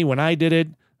for me when I did it.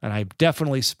 And I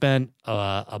definitely spent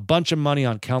a bunch of money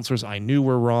on counselors I knew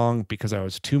were wrong because I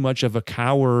was too much of a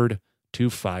coward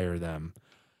to fire them.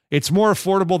 It's more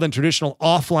affordable than traditional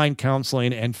offline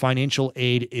counseling, and financial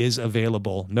aid is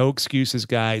available. No excuses,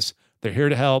 guys. They're here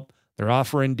to help. They're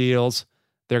offering deals.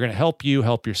 They're going to help you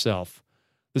help yourself.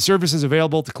 The service is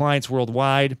available to clients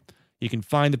worldwide. You can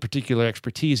find the particular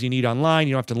expertise you need online.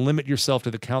 You don't have to limit yourself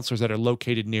to the counselors that are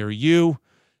located near you.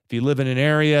 If you live in an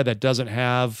area that doesn't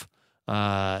have,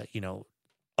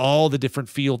 all the different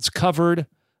fields covered,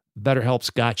 BetterHelp's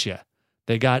got you.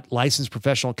 They got licensed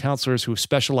professional counselors who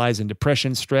specialize in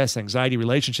depression, stress, anxiety,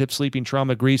 relationships, sleeping,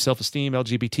 trauma, grief, self-esteem,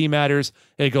 LGBT matters.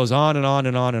 It goes on and on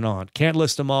and on and on. Can't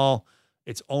list them all.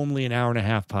 It's only an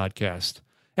 1.5-hour podcast.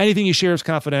 Anything you share is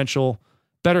confidential.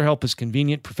 BetterHelp is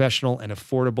convenient, professional, and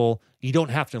affordable. You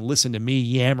don't have to listen to me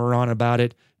yammer on about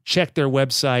it. Check their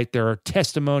website. There are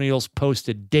testimonials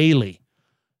posted daily.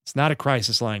 It's not a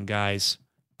crisis line, guys,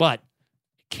 but it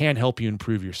can help you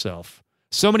improve yourself.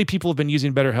 So many people have been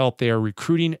using BetterHelp. They are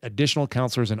recruiting additional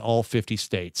counselors in all 50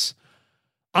 states.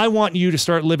 I want you to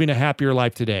start living a happier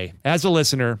life today. As a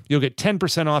listener, you'll get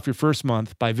 10% off your first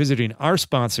month by visiting our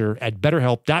sponsor at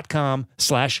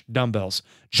BetterHelp.com/dumbbells.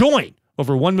 Join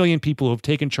over 1 million people who have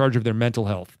taken charge of their mental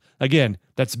health. Again,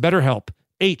 that's BetterHelp,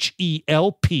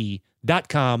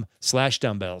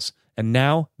 HELP.com/dumbbells. And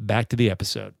now back to the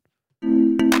episode.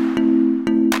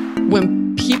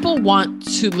 When people want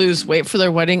to lose weight for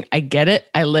their wedding, I get it.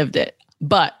 I lived it.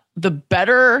 But the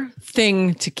better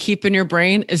thing to keep in your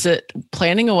brain is that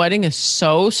planning a wedding is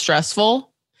so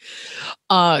stressful.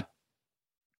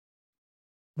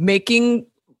 Making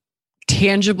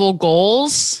tangible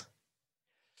goals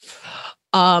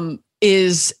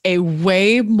is a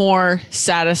way more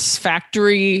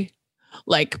satisfactory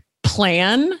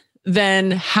plan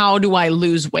than how do I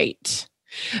lose weight?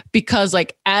 Because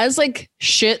as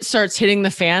shit starts hitting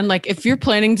the fan, if you're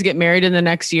planning to get married in the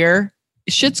next year,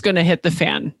 shit's going to hit the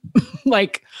fan.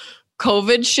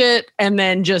 COVID shit, and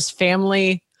then just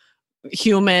family,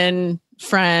 human,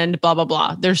 friend, blah, blah,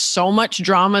 blah. There's so much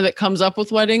drama that comes up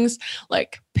with weddings.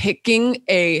 Picking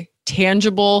a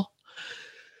tangible,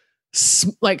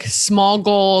 small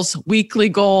goals, weekly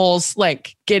goals,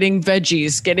 getting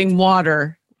veggies, getting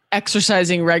water,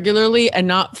 exercising regularly, and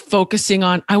not focusing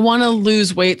on, I want to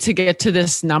lose weight to get to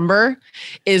this number,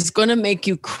 is going to make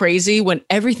you crazy when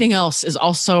everything else is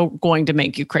also going to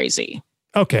make you crazy.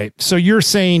 Okay. So you're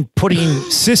saying putting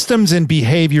systems and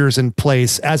behaviors in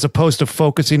place as opposed to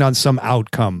focusing on some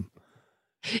outcome.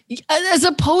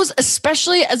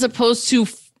 Especially as opposed to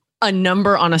a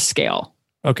number on a scale.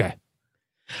 Okay.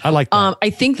 I like that.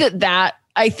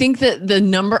 I think that the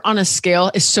number on a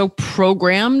scale is so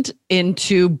programmed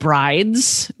into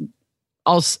brides,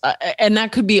 also, and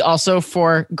that could be also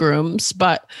for grooms.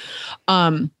 But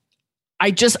I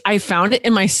found it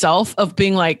in myself of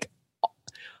being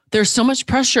there's so much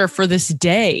pressure for this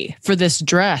day, for this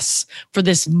dress, for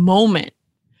this moment,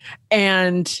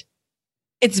 and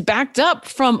it's backed up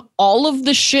from all of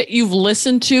the shit you've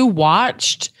listened to,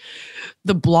 watched,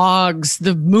 the blogs,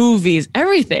 the movies,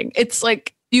 everything. It's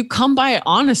you come by it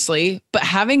honestly, but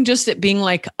having just it being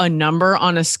a number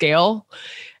on a scale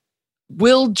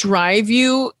will drive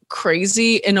you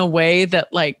crazy in a way that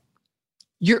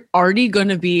you're already going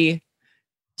to be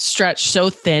stretched so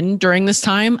thin during this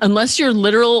time, unless your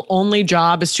literal only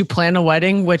job is to plan a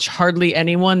wedding, which hardly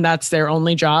anyone, that's their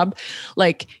only job.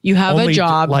 You have only a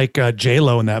job.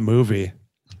 J-Lo in that movie.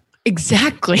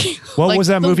 Exactly. What was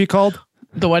that movie called?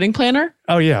 The Wedding Planner?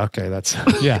 Oh yeah. Okay. Is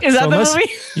that the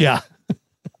movie? Yeah.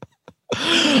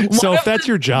 So if that's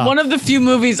your job. One of the few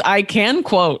movies I can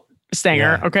quote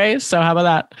Stanger. Yeah. Okay. So how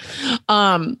about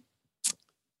that?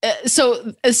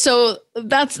 So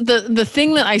that's the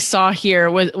thing that I saw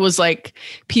here was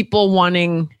people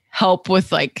wanting help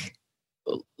with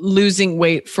losing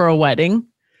weight for a wedding.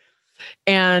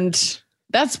 And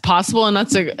that's possible. And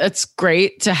that's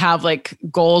great to have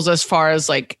goals as far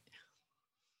as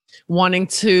wanting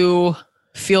to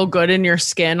feel good in your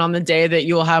skin on the day that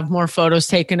you will have more photos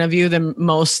taken of you than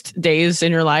most days in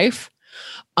your life.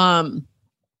 I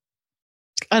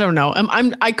don't know.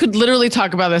 I could literally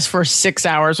talk about this for 6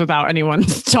 hours without anyone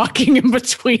talking in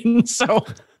between. So,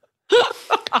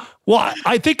 well,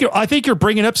 I think you're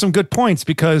bringing up some good points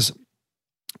because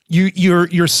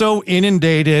you're so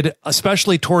inundated,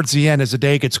 especially towards the end as the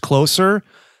day gets closer,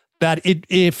 that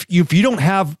if you don't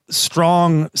have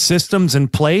strong systems in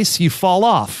place, you fall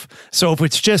off. So if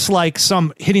it's just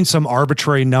hitting some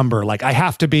arbitrary number, I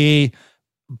have to be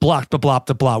blah, blah, blah,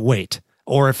 blah, blah, weight.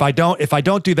 Or if I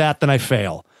don't do that, then I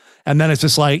fail. And then it's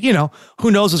just like,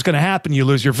 who knows what's going to happen? You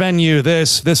lose your venue.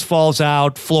 This falls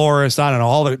out, florist, I don't know,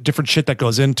 all the different shit that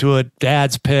goes into it.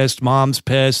 Dad's pissed, mom's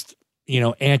pissed.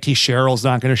 Auntie Cheryl's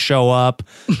not going to show up.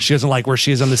 She doesn't like where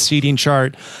she is on the seating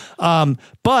chart.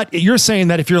 But you're saying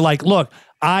that if you're like, look,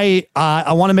 I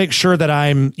want to make sure that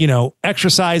I'm,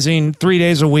 exercising 3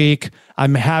 days a week.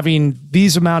 I'm having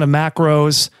these amount of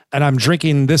macros and I'm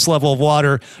drinking this level of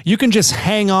water. You can just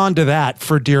hang on to that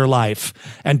for dear life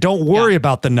and don't worry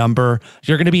about the number.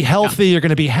 You're going to be healthy. You're going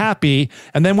to be happy.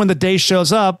 And then when the day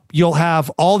shows up, you'll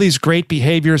have all these great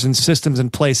behaviors and systems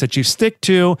in place that you stick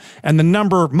to. And the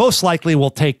number most likely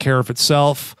will take care of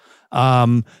itself.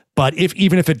 But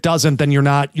even if it doesn't, then you're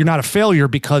not a failure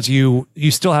because you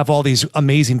still have all these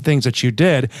amazing things that you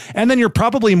did. And then you're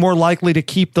probably more likely to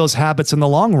keep those habits in the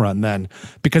long run then,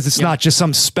 because it's not just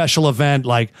some special event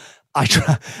like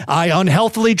I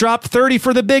unhealthily dropped 30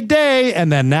 for the big day.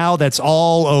 And then now that's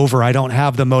all over. I don't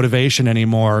have the motivation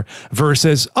anymore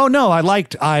versus, oh no,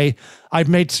 I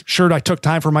made sure I took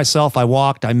time for myself. I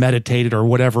walked, I meditated or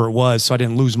whatever it was. So I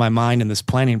didn't lose my mind in this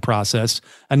planning process.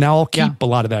 And now I'll keep a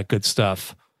lot of that good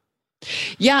stuff.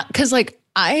 Yeah. Cause like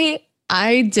I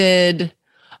did,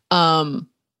 I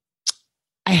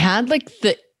had like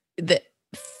the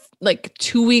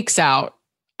 2 weeks out,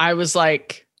 I was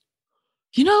like,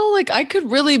 I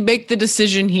could really make the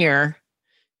decision here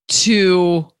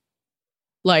to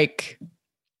like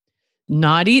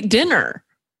not eat dinner,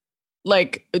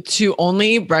 like to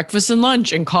only eat breakfast and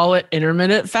lunch and call it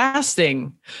intermittent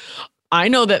fasting. I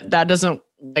know that doesn't,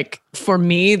 like for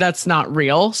me, that's not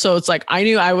real. So it's like, I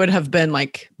knew I would have been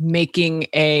like I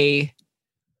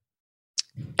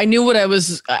knew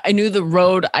the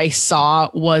road I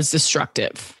saw was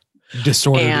destructive.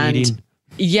 Disordered eating.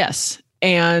 Yes.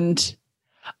 And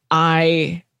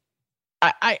I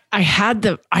had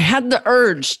the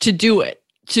urge to do it,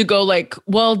 to go like,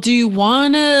 well, do you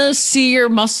want to see your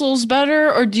muscles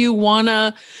better or do you want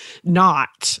to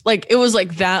not? Like, it was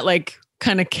like that, like,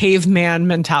 kind of caveman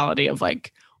mentality of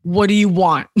like, what do you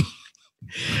want?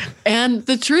 And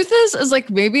the truth is like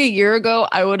maybe a year ago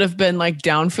I would have been like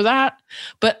down for that,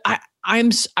 but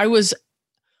I'm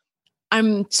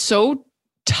so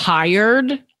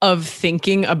tired of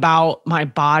thinking about my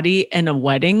body and a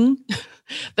wedding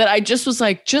that I just was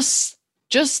like, just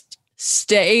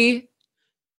stay,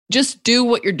 just do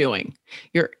what you're doing.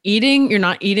 You're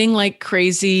not eating like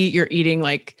crazy. You're eating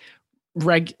like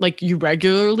you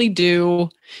regularly do.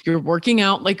 You're working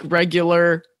out like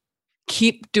regular.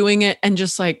 Keep doing it and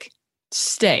just like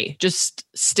just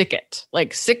stick it,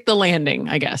 like stick the landing,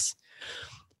 I guess.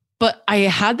 But I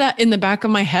had that in the back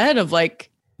of my head of like,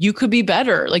 you could be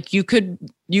better. Like you could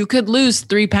lose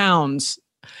 3 pounds.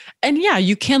 And yeah,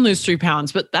 you can lose 3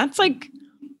 pounds, but that's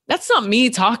not me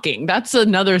talking. That's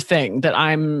another thing that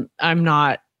I'm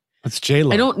not. That's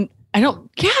J-Lo. I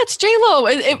don't, yeah, it's J-Lo.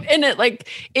 And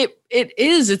it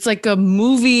is, it's like a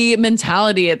movie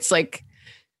mentality. It's like,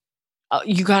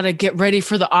 you got to get ready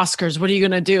for the Oscars. What are you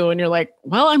going to do? And you're like,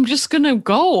 well, I'm just going to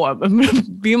go. I'm going to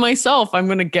be myself. I'm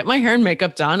going to get my hair and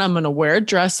makeup done. I'm going to wear a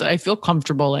dress that I feel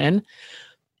comfortable in.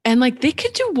 And like, they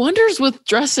can do wonders with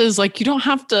dresses. Like you don't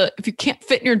have to, if you can't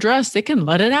fit in your dress, they can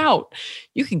let it out.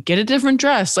 You can get a different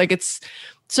dress. Like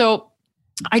so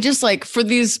I just like for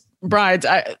these brides,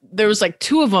 there was like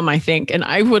 2 of them, I think, and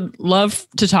I would love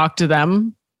to talk to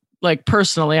them. Like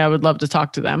personally, I would love to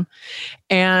talk to them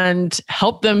and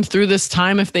help them through this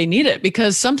time if they need it,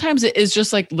 because sometimes it is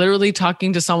just like literally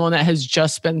talking to someone that has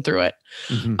just been through it.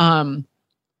 Mm-hmm.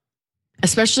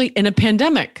 Especially in a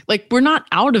pandemic, like we're not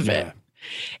out of it.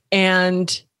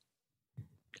 And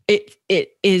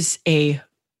it is a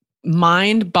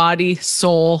mind, body,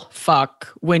 soul fuck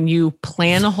when you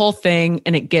plan a whole thing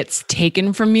and it gets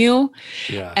taken from you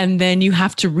and then you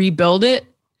have to rebuild it.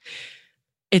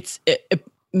 It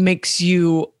makes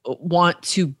you want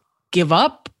to give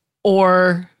up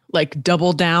or like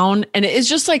double down. And it's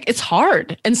just like, it's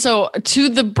hard. And so to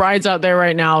the brides out there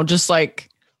right now, just like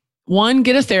 1,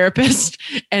 get a therapist.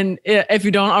 And if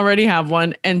you don't already have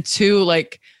one, and 2,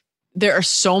 like there are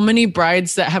so many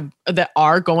brides that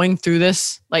are going through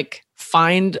this, like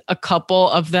find a couple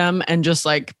of them and just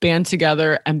like band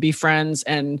together and be friends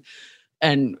and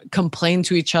complain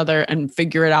to each other and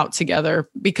figure it out together,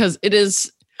 because it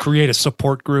is, create a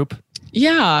support group.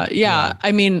 Yeah.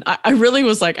 I mean, I really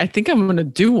was like, I think I'm going to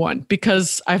do one,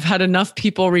 because I've had enough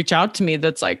people reach out to me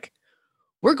that's like,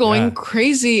 we're going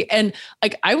crazy. And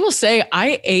like, I will say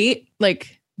I ate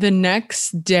like the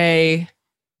next day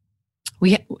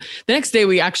we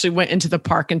actually went into the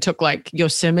park and took like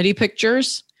Yosemite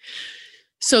pictures.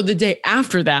 So the day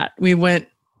after that we went,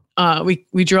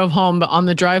 we drove home, but on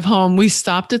the drive home, we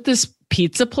stopped at this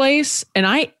pizza place and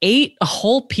I ate a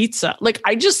whole pizza. Like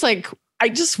I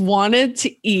just wanted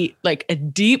to eat like a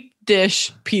deep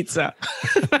dish pizza.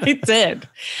 I did.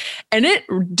 And it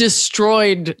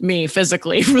destroyed me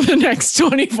physically for the next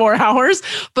 24 hours.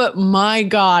 But my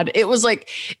God, it was like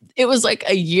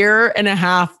a year and a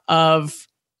half of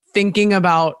thinking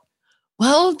about,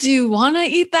 well, do you want to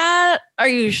eat that? Are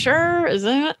you sure? Is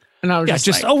that? And I was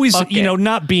just like, always,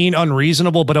 not being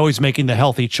unreasonable, but always making the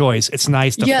healthy choice. It's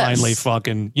nice to finally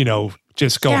fucking,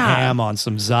 just go ham on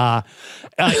some za.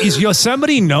 Is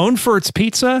Yosemite known for its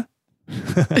pizza?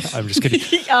 I'm just kidding.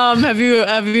 Have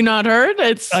you not heard?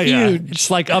 It's huge. Yeah.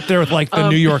 It's like up there with like the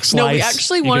New York slice. No, we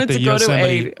actually wanted to go to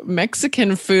a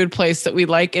Mexican food place that we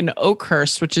like in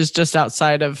Oakhurst, which is just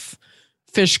outside of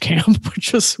Fish Camp,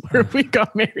 which is where we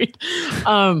got married.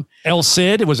 El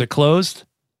Cid, was it closed?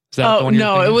 Oh,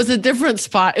 no, it was a different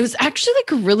spot. It was actually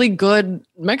like a really good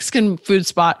Mexican food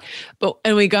spot.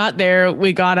 And we got there,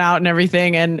 we got out and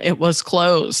everything, and it was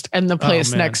closed. And the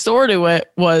place next door to it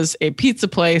was a pizza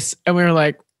place. And we were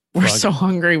like, we're so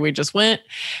hungry. We just went.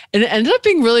 And it ended up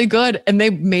being really good. And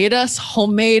they made us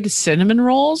homemade cinnamon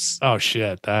rolls. Oh,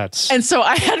 shit. And so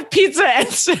I had pizza and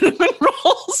cinnamon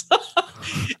rolls.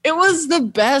 It was the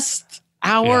best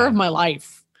hour of my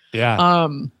life. Yeah.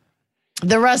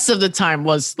 The rest of the time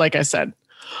was, like I said,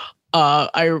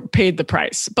 I paid the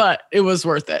price, but it was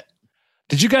worth it.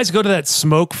 Did you guys go to that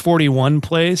Smoke 41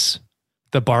 place,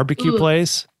 the barbecue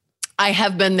place? I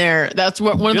have been there. That's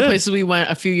one of the places we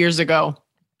went a few years ago.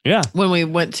 Yeah. When we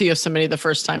went to Yosemite the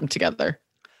first time together.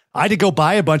 I had to go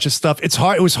buy a bunch of stuff. It's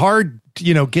hard. It was hard,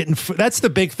 getting food. That's the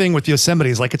big thing with Yosemite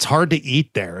is like, it's hard to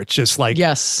eat there. It's just like,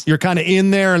 you're kind of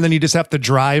in there and then you just have to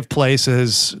drive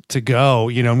places to go,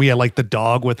 and we had like the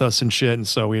dog with us and shit. And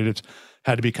so we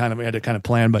had to kind of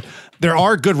plan, but there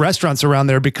are good restaurants around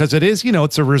there because it is,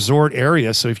 it's a resort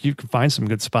area. So if you can find some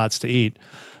good spots to eat,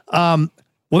 well,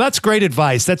 that's great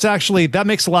advice. That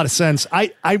makes a lot of sense.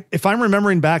 If I'm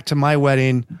remembering back to my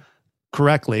wedding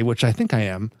correctly, which I think I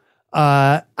am,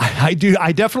 I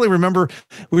definitely remember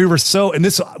we were and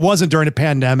this wasn't during a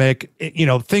pandemic,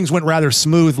 things went rather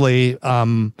smoothly,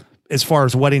 as far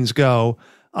as weddings go.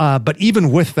 But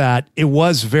even with that, it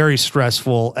was very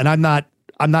stressful, and I'm not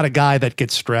a guy that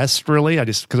gets stressed really.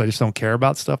 Because I just don't care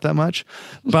about stuff that much,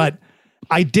 but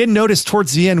I did notice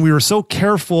towards the end, we were so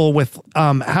careful with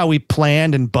how we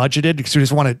planned and budgeted because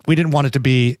we didn't want it to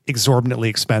be exorbitantly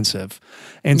expensive.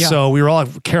 And so we were all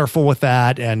careful with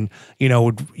that and,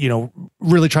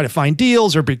 really try to find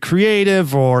deals or be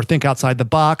creative or think outside the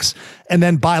box. And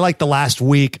then by like the last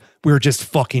week, we were just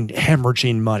fucking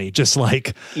hemorrhaging money. Just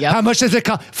like, how much does it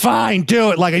cost? Fine, do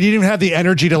it. Like I didn't even have the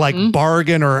energy to like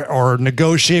bargain or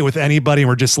negotiate with anybody.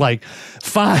 We're just like,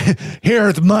 fine,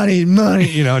 here's money,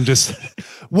 and just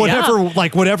whatever,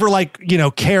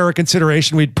 care or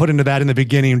consideration we'd put into that in the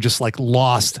beginning and just like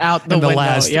lost out the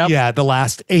window. The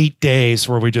last 8 days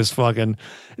where we just fucking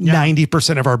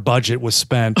 90% of our budget was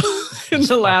spent in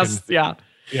the last,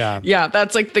 Yeah,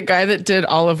 that's like the guy that did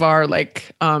all of our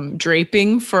like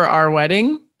draping for our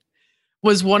wedding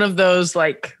was one of those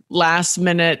like last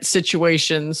minute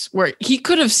situations where he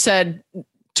could have said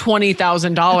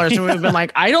 $20,000 and we've been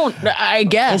like, I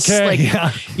guess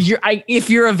if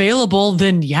you're available,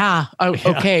 then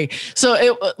okay. So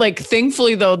it like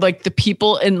thankfully though, like the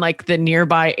people in like the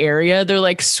nearby area, they're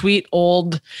like sweet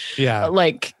old,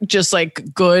 like just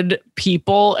like good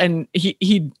people, and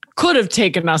he could have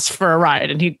taken us for a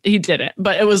ride and he didn't,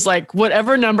 but it was like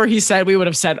whatever number he said, we would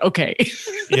have said, okay.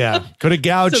 Could have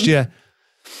gouged you.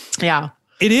 Yeah.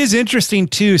 It is interesting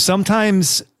too.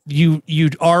 Sometimes you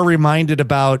are reminded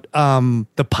about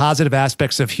the positive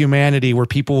aspects of humanity where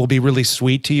people will be really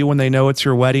sweet to you when they know it's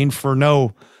your wedding for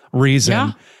no reason.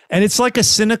 Yeah. And it's like a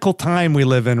cynical time we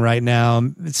live in right now,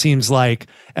 it seems like.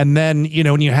 And then,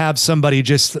 when you have somebody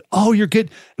just, oh, you're good,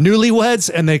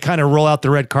 newlyweds, and they kind of roll out the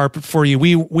red carpet for you.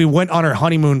 We went on our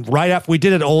honeymoon right after, we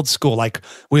did it old school. Like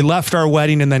we left our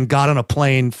wedding and then got on a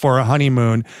plane for a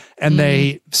honeymoon. And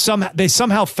they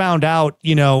somehow found out,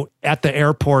 at the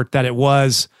airport that it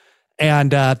was,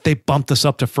 and they bumped us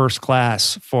up to first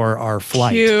class for our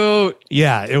flight. Cute.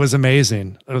 Yeah, it was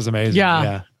amazing.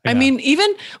 Yeah. I mean,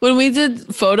 even when we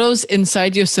did photos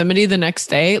inside Yosemite the next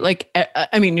day, like,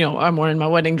 I mean, I'm wearing my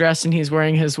wedding dress and he's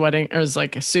wearing his wedding, or was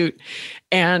like a suit.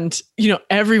 And,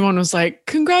 everyone was like,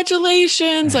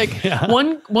 congratulations. Like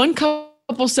one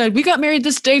couple said, we got married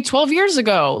this day 12 years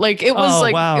ago. Like, it was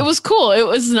it was cool. It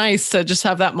was nice to just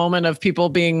have that moment of people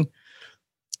being,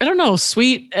 I don't know,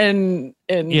 sweet and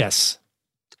yes,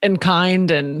 and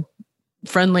kind and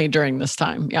friendly during this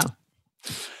time. Yeah.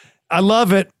 I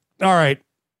love it. All right.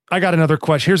 I got another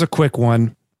question. Here's a quick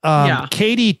one.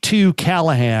 Katie 2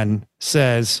 Callahan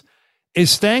says, is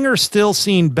Stanger still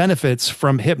seeing benefits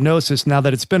from hypnosis now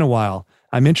that it's been a while?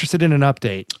 I'm interested in an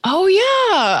update. Oh,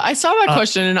 yeah. I saw that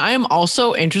question, and I am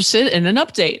also interested in an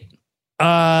update.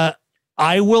 I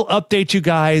will update you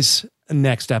guys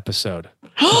next episode.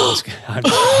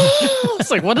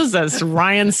 It's like, what is this?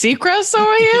 Ryan Seacrest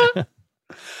over here?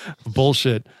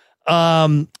 Bullshit.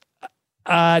 To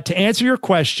answer your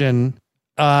question,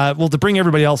 to bring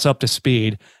everybody else up to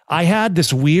speed, I had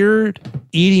this weird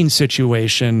eating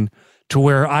situation to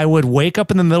where I would wake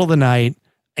up in the middle of the night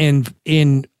and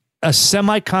in a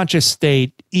semi-conscious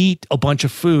state, eat a bunch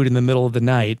of food in the middle of the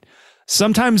night.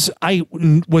 Sometimes I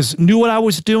knew what I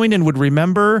was doing and would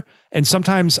remember, and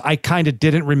sometimes I kind of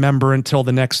didn't remember until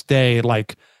the next day.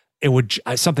 Like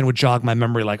something would jog my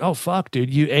memory. Like, oh fuck, dude,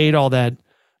 you ate all that.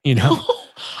 I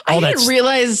didn't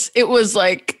realize it was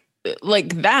like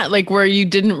that, like where you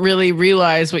didn't really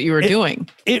realize what you were doing.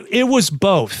 It was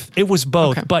both. It was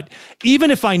both. Okay. But even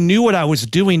if I knew what I was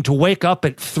doing, to wake up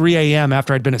at 3 a.m.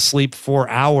 after I'd been asleep 4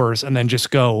 hours and then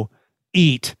just go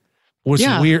eat was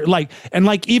weird.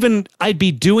 Even I'd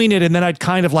be doing it and then I'd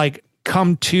kind of like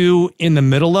come to in the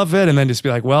middle of it and then just be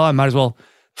like, well, I might as well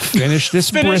finish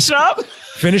this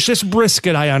finish this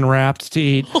brisket I unwrapped to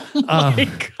eat. Oh my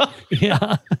God.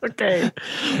 Yeah. Okay.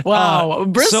 Wow.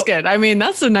 Brisket. I mean,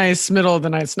 that's a nice middle of the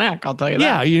night snack. I'll tell you that.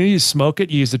 Yeah. You smoke it,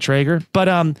 you use the Traeger.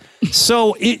 But,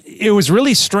 so it was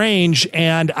really strange.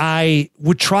 And I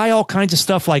would try all kinds of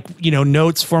stuff like,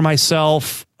 notes for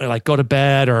myself, like go to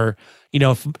bed, or,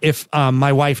 if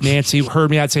my wife, Nancy, heard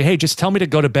me, I'd say, hey, just tell me to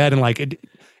go to bed. And like, it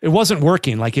wasn't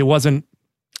working. Like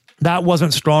that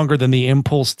wasn't stronger than the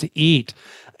impulse to eat.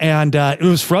 And it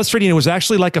was frustrating. It was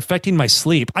actually like affecting my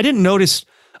sleep. I didn't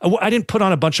put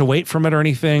on a bunch of weight from it or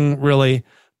anything really,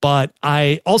 but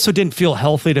I also didn't feel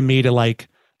healthy to me to like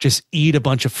just eat a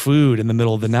bunch of food in the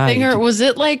middle of the night. Stinger, was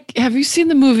it like, have you seen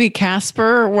the movie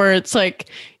Casper where it's like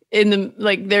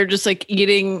they're just like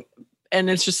eating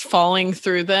and it's just falling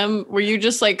through them? Were you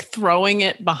just like throwing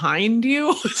it behind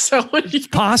you? So it's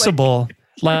possible.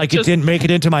 Like it didn't make it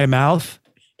into my mouth.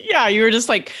 Yeah, you were just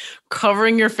like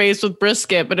covering your face with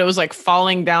brisket, but it was like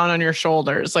falling down on your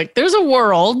shoulders. Like there's a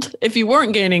world if you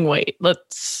weren't gaining weight.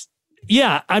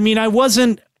 Yeah, I mean, I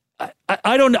wasn't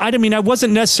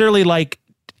necessarily like,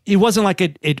 it wasn't like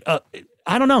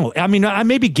I don't know. I mean, I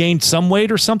maybe gained some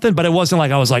weight or something, but it wasn't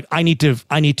like I was like, I need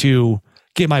to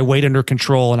get my weight under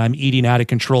control and I'm eating out of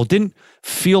control. It didn't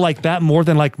feel like that more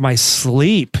than like my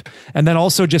sleep. And then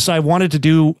also just, I wanted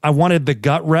the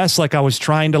gut rest. Like I was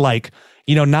trying to like,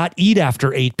 not eat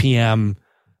after 8 p.m.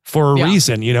 for a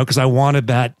reason, because I wanted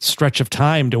that stretch of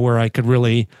time to where I could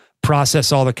really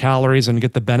process all the calories and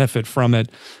get the benefit from it.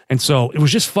 And so it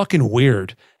was just fucking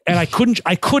weird. And I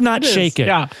could not shake it.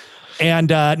 Yeah. And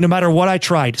no matter what I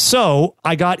tried. So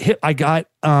I got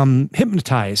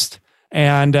hypnotized.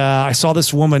 And I saw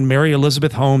this woman, Mary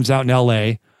Elizabeth Holmes, out in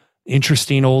LA.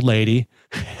 Interesting old lady.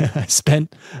 I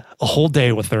spent a whole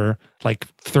day with her, like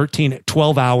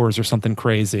 12 hours or something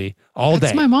crazy all day.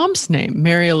 That's my mom's name,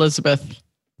 Mary Elizabeth.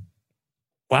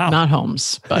 Wow. Not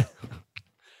Holmes, but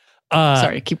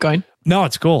sorry, keep going. No,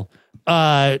 it's cool. So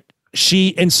I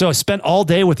spent all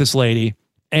day with this lady,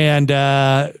 and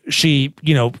she,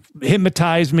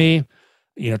 hypnotized me,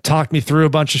 talked me through a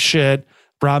bunch of shit,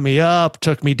 brought me up,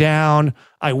 took me down.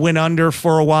 I went under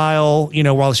for a while,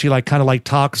 while she like kind of like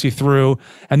talks you through.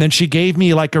 And then she gave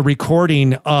me like a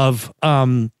recording of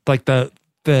like the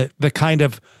kind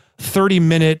of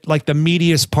 30-minute, like the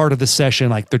meatiest part of the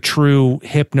session, like the true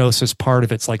hypnosis part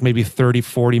of it's like maybe 30,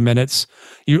 40 minutes.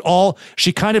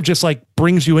 She kind of just like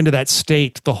brings you into that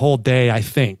state the whole day, I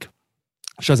think.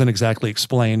 She doesn't exactly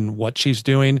explain what she's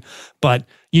doing, but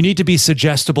you need to be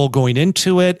suggestible going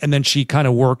into it. And then she kind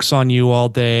of works on you all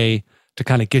day to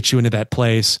kind of get you into that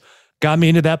place. Got me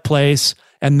into that place.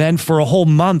 And then for a whole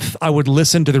month, I would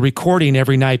listen to the recording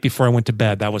every night before I went to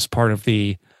bed. That was part of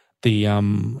the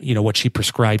what she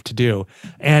prescribed to do.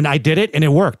 And I did it and it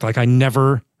worked. Like I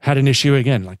never had an issue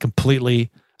again, like completely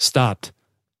stopped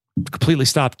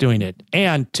doing it.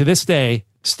 And to this day,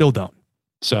 still don't.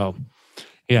 So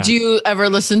yeah. Do you ever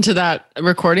listen to that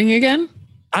recording again?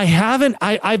 I haven't.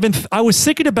 I was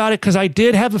thinking about it because I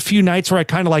did have a few nights where I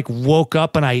kind of like woke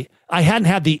up and I hadn't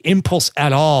had the impulse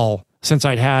at all since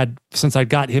I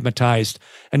got hypnotized,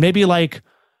 and maybe like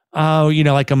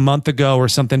like a month ago or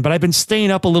something. But I've been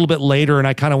staying up a little bit later, and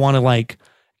I kind of want to like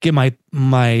get my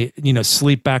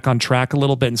sleep back on track a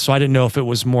little bit. And so I didn't know if it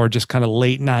was more just kind of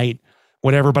late night,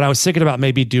 whatever. But I was thinking about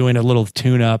maybe doing a little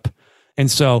tune up. And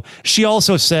so she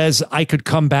also says I could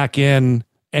come back in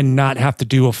and not have to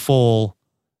do a full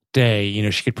day.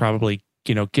 She could probably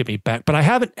get me back. But I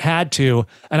haven't had to,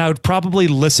 and I would probably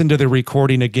listen to the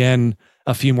recording again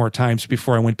a few more times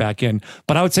before I went back in.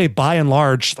 But I would say by and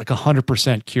large, like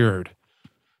 100% cured.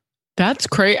 That's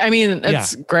great. I mean,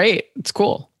 it's great. It's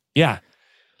cool. Yeah.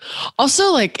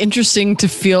 Also, like, interesting to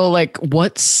feel like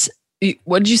what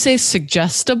did you say?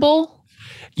 Suggestible?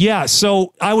 Yeah.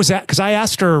 So because I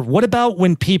asked her, what about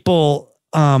when people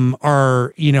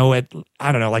are, at,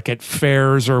 I don't know, like at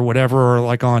fairs or whatever, or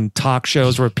like on talk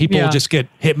shows where people just get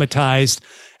hypnotized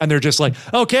and they're just like,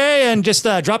 okay, and just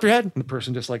drop your head. And the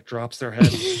person just like drops their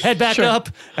head back up,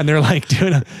 and they're like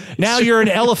doing now you're an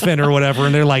elephant or whatever,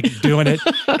 and they're like doing it.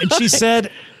 And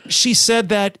she said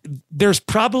that there's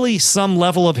probably some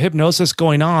level of hypnosis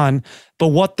going on, but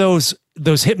what those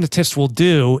hypnotists will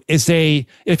do is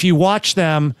if you watch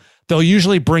them, they'll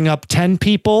usually bring up 10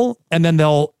 people and then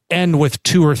they'll end with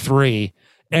 2 or 3.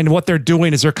 And what they're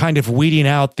doing is they're kind of weeding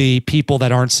out the people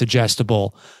that aren't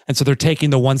suggestible. And so they're taking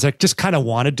the ones that just kind of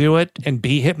want to do it and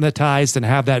be hypnotized and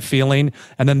have that feeling.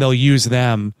 And then they'll use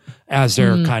them as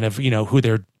their kind of, who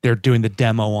they're doing the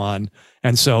demo on.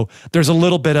 And so there's a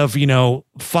little bit of,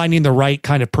 finding the right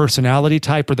kind of personality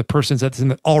type, or the person that's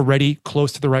already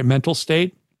close to the right mental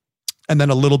state. And then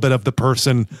a little bit of the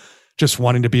person just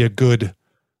wanting to be a good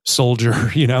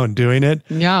soldier, and doing it.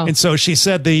 Yeah. And so she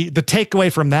said the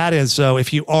takeaway from that is, so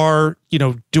if you are,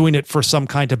 doing it for some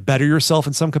kind to better yourself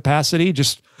in some capacity,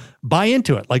 just buy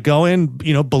into it. Like, go in,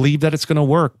 believe that it's going to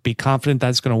work, be confident that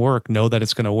it's going to work, know that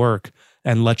it's going to work,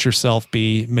 and let yourself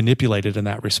be manipulated in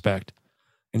that respect.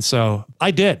 And so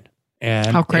I did. And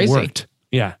how crazy. It worked.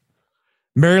 Yeah.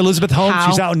 Mary Elizabeth Holmes,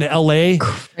 she's out in LA.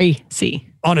 Crazy.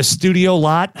 On a studio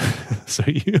lot. So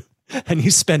you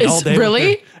spend all day.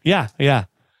 Really? Yeah. Yeah.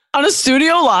 On a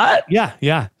studio lot? Yeah,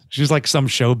 yeah. She's like some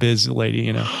showbiz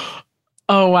lady,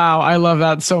 Oh, wow. I love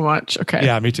that so much. Okay.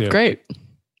 Yeah, me too. Great.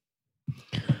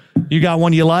 You got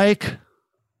one you like?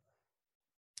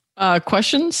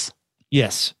 Questions?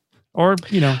 Yes. Or,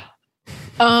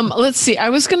 let's see. I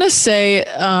was going to say,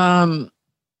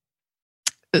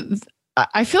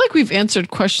 I feel like we've answered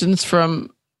questions from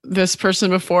this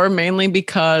person before, mainly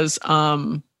because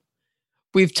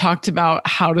we've talked about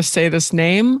how to say this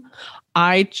name.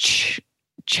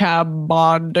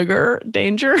 Chabodiger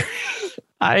Danger.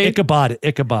 Ichabod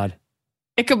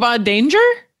Danger?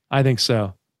 I think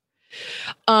so.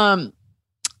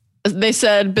 They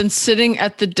said, been sitting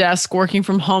at the desk working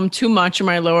from home too much and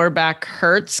my lower back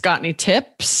hurts. Got any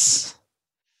tips?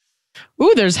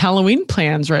 Ooh, there's Halloween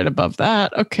plans right above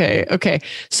that. Okay.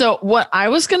 So what I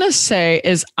was going to say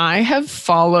is I have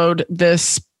followed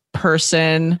this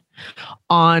person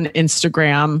on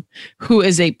Instagram who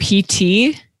is a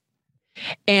PT,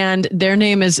 and their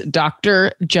name is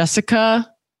Dr. Jessica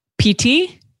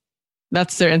PT.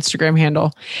 That's their Instagram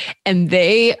handle. And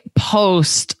they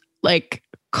post like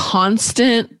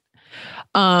constant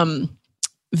videos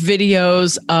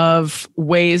of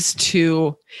ways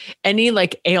to any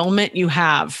like ailment you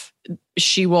have.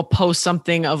 She will post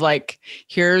something of like,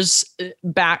 here's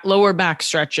lower back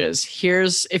stretches.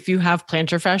 Here's if you have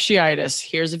plantar fasciitis.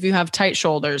 Here's if you have tight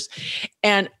shoulders.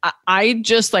 And I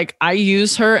just like, I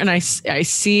use her and I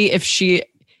see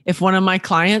if one of my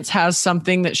clients has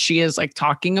something that she is like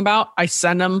talking about, I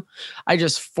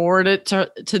just forward it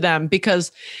to them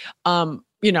because, I'm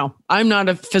not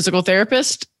a physical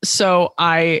therapist, so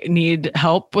I need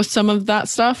help with some of that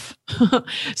stuff.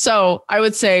 So I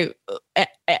would say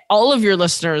all of your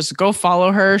listeners, go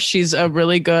follow her. She's a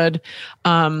really good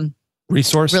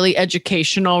resource, really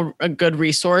educational, a good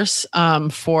resource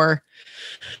for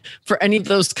any of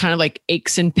those kind of like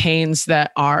aches and pains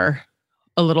that are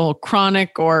a little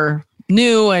chronic or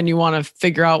new, and you want to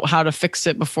figure out how to fix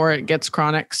it before it gets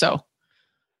chronic. So,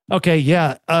 okay,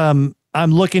 yeah.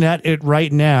 I'm looking at it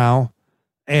right now.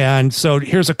 And so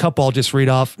here's a couple I'll just read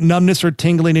off. Numbness or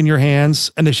tingling in your hands.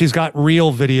 And then she's got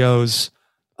real videos.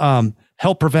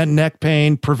 Help prevent neck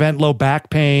pain, prevent low back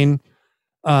pain,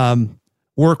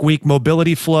 work weak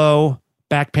mobility flow,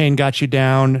 back pain got you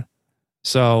down.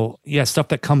 So yeah, stuff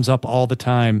that comes up all the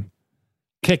time.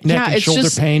 Kick, neck, and shoulder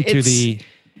pain to the...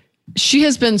 She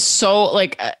has been so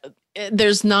like...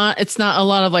 it's not a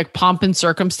lot of like pomp and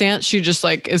circumstance. She just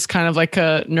like is kind of like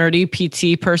a nerdy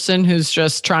PT person who's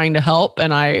just trying to help.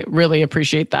 And I really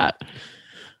appreciate that.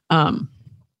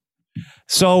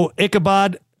 So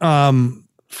Ichabod,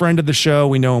 friend of the show,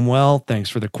 we know him well. Thanks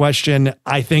for the question.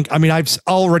 I've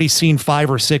already seen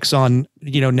 5 or 6 on,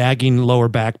 nagging lower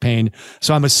back pain.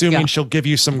 So I'm assuming she'll give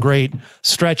you some great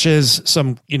stretches,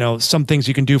 some things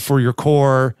you can do for your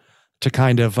core to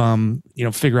kind of,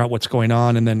 figure out what's going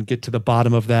on and then get to the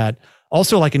bottom of that.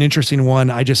 Also, like an interesting one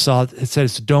I just saw, it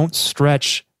says, don't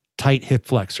stretch tight hip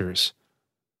flexors.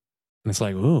 And it's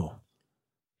like, ooh.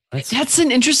 That's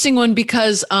an interesting one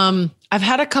because I've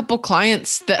had a couple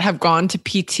clients that have gone to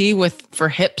PT for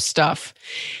hip stuff,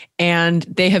 and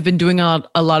they have been doing a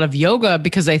lot of yoga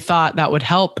because they thought that would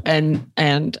help. And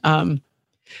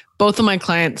both of my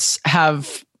clients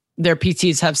their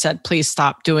PTs have said, please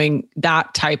stop doing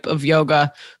that type of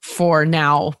yoga for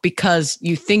now, because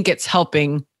you think it's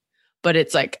helping, but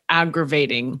it's like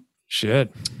aggravating.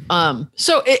 Shit.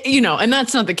 So and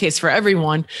that's not the case for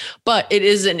everyone, but it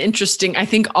is an interesting, I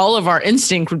think all of our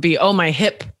instinct would be, oh, my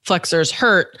hip flexors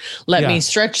hurt. Let me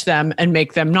stretch them and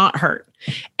make them not hurt.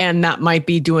 And that might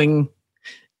be doing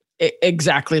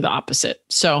exactly the opposite.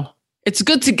 So it's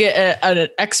good to get an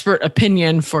expert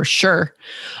opinion for sure.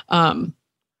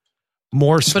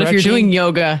 More stretching. But if you're doing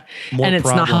yoga and it's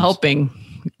problems. not helping,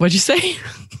 what'd you say?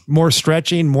 More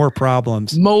stretching, more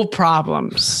problems. Mo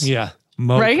problems. Yeah.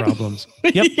 Right? Problems.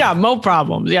 Yep. Yeah. Mo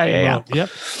problems. Yeah. Yep.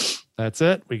 That's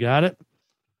it. We got it.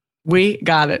 We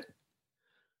got it.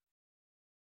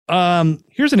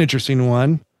 Here's an interesting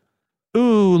one.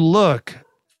 Ooh, look.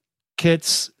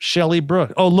 It's Shelly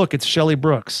Brooks. Oh, look, it's Shelly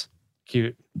Brooks.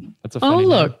 Cute. That's a funny name.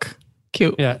 Look.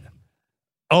 Cute. Yeah.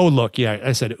 Oh, look. Yeah.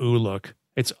 I said, ooh, look.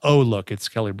 It's look, it's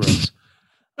Kelly Brooks.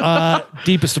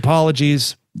 Deepest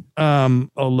apologies. Oh,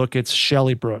 look, it's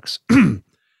Shelly Brooks.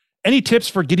 Any tips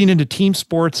for getting into team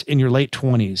sports in your late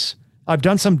 20s? I've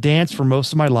done some dance for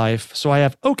most of my life, so I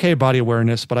have okay body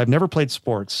awareness, but I've never played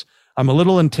sports. I'm a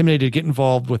little intimidated to get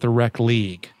involved with a rec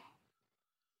league.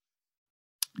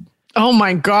 Oh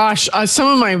my gosh. Some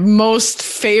of my most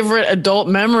favorite adult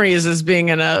memories is being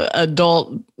in a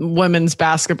adult women's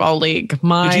basketball league.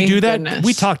 Did you do that? Goodness.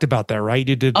 We talked about that, right?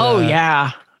 You did. Oh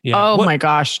yeah. Oh my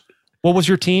gosh. What was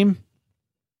your team?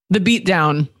 The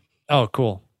Beatdown. Oh,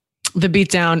 cool. The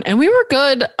Beatdown. And we were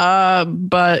good.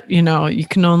 But you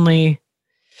can only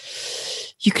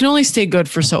stay good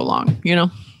for so long,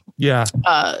 Yeah.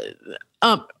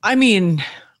 I mean,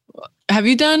 have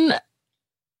you done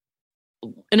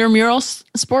intramural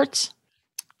sports?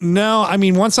 No, I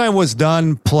mean, once I was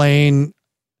done playing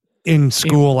in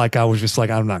school, like I was just like,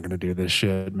 I'm not going to do this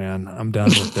shit, man. I'm done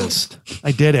with this.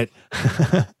 I did it.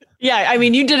 Yeah. I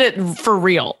mean, you did it for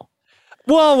real.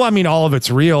 Well, I mean, all of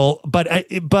it's real, but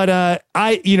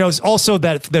it's also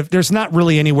that there's not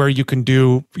really anywhere you can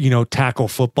do, tackle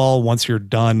football once you're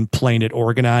done playing it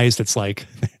organized. It's like,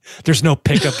 there's no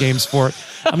pickup games for it.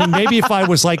 I mean, maybe if I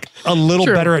was like a little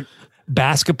better at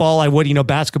basketball, I would,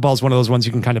 basketball is one of those ones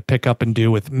you can kind of pick up and do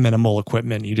with minimal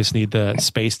equipment. You just need the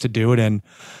space to do it in.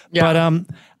 Yeah. But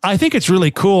I think it's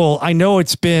really cool. I know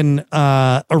it's been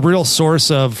a real source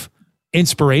of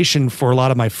inspiration for a lot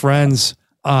of my friends.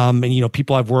 And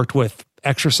people I've worked with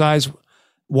exercise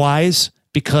wise,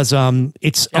 because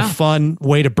it's a fun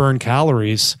way to burn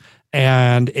calories,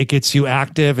 and it gets you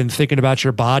active and thinking about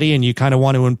your body, and you kind of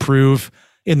want to improve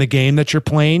in the game that you're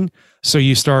playing. So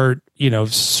you start,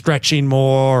 stretching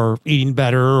more or eating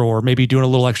better, or maybe doing a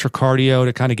little extra cardio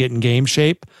to kind of get in game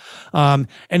shape. And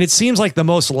it seems like the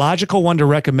most logical one to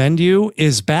recommend you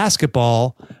is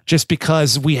basketball, just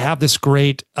because we have this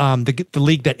great, the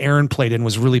league that Erin played in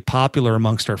was really popular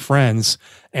amongst our friends,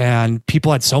 and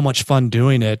people had so much fun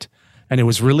doing it. And it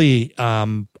was really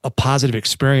a positive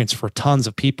experience for tons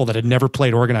of people that had never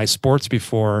played organized sports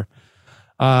before.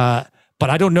 But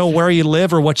I don't know where you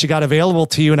live or what you got available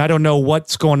to you. And I don't know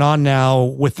what's going on now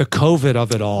with the COVID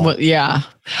of it all. Well, yeah.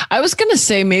 I was going to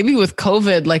say maybe with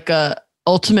COVID, like a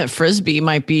ultimate Frisbee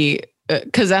might be,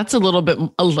 cause that's a little bit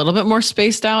more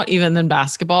spaced out even than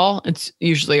basketball. It's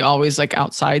usually always like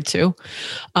outside too.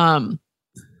 But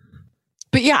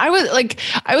yeah,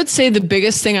 I would say the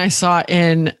biggest thing I saw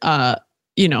in,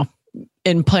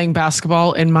 in playing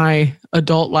basketball in my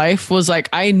adult life was like,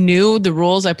 I knew the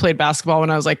rules. I played basketball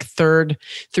when I was like 3rd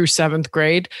through 7th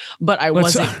grade, but I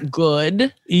wasn't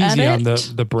good. Easy on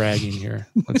the bragging here.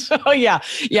 Oh yeah.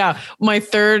 Yeah. My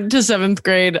 3rd to 7th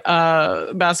grade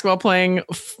basketball playing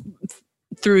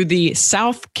through the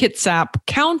South Kitsap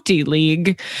County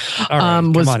League. All right,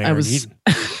 was, on, I was,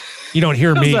 you don't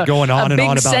hear me going on and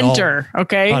on about center, all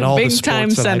big the time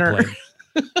sports center.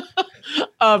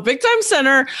 Big time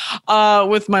center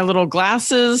with my little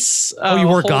glasses. You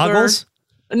wore goggles?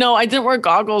 No, I didn't wear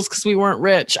goggles because we weren't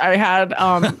rich. I had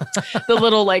the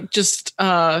little like it's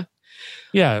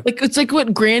like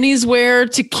what grannies wear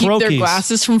to keep their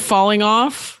glasses from falling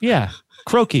off. Yeah,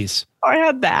 croquis. I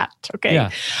had that. Okay.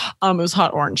 Yeah. It was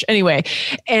hot orange. Anyway,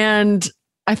 and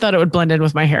I thought it would blend in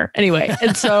with my hair. Anyway,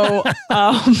 and so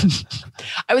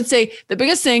I would say the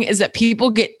biggest thing is that people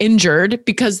get injured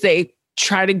because they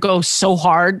try to go so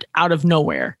hard out of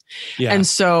nowhere. Yeah. And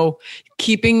so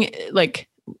keeping like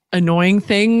annoying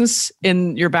things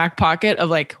in your back pocket of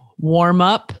like, warm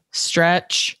up,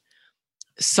 stretch,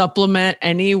 supplement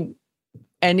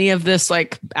any of this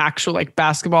like actual like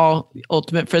basketball,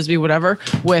 ultimate frisbee, whatever,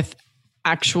 with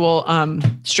actual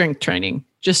strength training,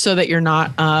 just so that you're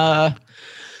not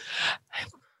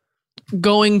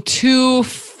going too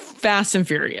fast and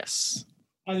furious.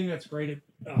 I think that's great.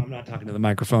 Oh, I'm not talking to the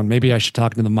microphone. Maybe I should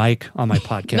talk to the mic on my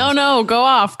podcast. No, go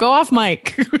off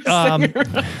mic.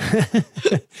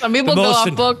 Some people go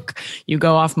off book. You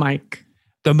go off mic.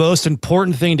 The most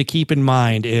important thing to keep in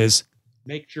mind is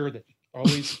make sure that you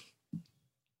always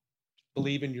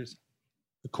believe in your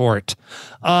court.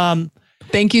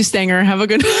 Thank you, Stanger. Have a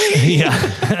good night.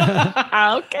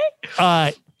 Yeah.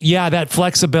 Okay. Yeah, that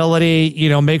flexibility,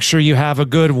 make sure you have a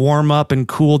good warm up and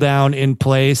cool down in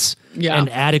place and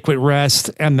adequate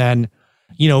rest. And then,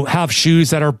 have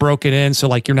shoes that are broken in. So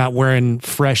like you're not wearing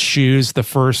fresh shoes the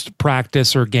first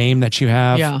practice or game that you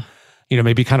have. Yeah.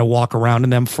 Maybe kind of walk around in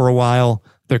them for a while.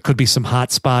 There could be some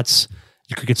hot spots.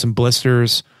 You could get some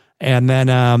blisters. And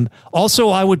then also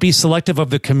I would be selective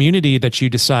of the community that you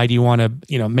decide you want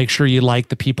to, make sure you like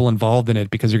the people involved in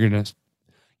it, because you're going to,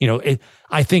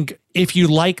 I think if you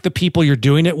like the people you're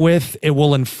doing it with, it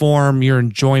will inform your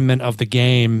enjoyment of the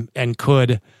game and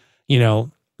could,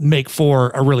 make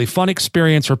for a really fun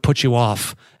experience or put you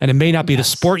off. And it may not be the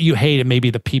sport you hate. It may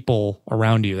be the people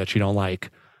around you that you don't like.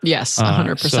 Yes,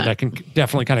 100%. So that can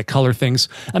definitely kind of color things.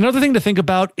 Another thing to think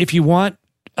about, if you want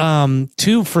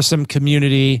for some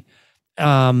community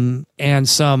and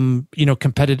some,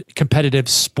 competitive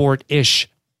sport-ish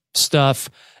stuff,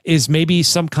 is maybe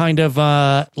some kind of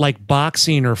like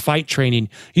boxing or fight training.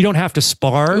 You don't have to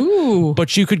spar,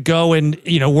 but you could go and,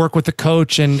 work with the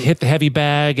coach and hit the heavy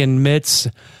bag and mitts.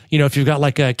 If you've got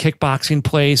like a kickboxing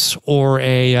place or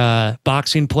a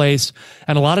boxing place.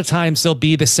 And a lot of times there'll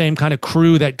be the same kind of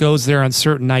crew that goes there on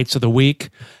certain nights of the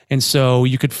week. And so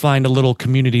you could find a little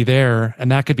community there,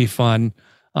 and that could be fun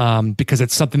because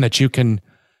it's something that you can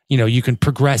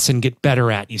progress and get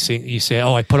better at. You say,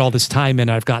 oh, I put all this time in,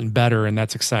 I've gotten better, and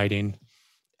that's exciting.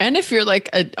 And if you're like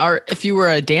if you were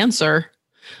a dancer,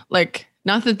 like,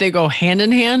 not that they go hand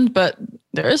in hand, but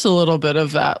there is a little bit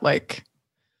of that like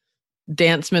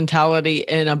dance mentality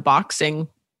in a boxing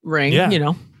ring,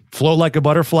 Float like a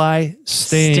butterfly,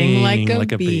 sting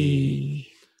like a bee.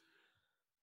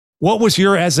 What was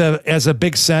your, as a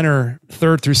big center,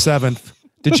 3rd through 7th?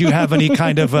 Did you have any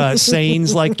kind of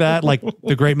sayings like that, like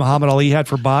the great Muhammad Ali had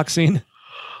for boxing?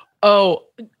 Oh,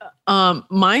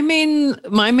 my main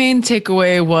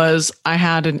takeaway was I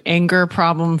had an anger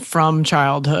problem from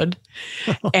childhood,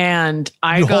 and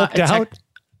I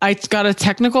got a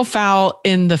technical foul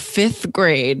in the 5th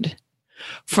grade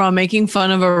from making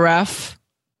fun of a ref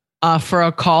for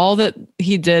a call that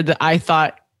he did that I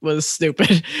thought was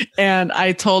stupid, and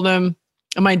I told him.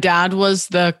 My dad was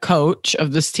the coach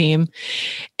of this team,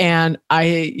 and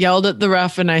I yelled at the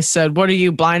ref and I said, "What are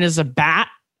you, blind as a bat?"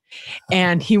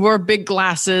 And he wore big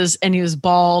glasses and he was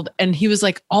bald, and he was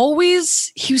like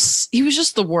always, he was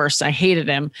just the worst. I hated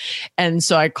him. And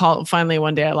so I called, finally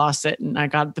one day I lost it and I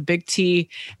got the big T,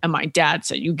 and my dad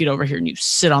said, "You get over here and you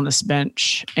sit on this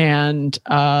bench." And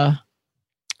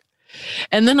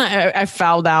then I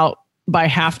fouled out by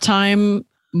halftime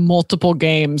multiple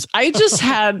games. I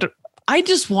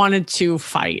just wanted to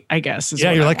fight, I guess.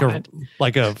 Yeah, you're like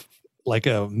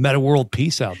a meta world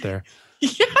peace out there.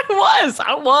 Yeah,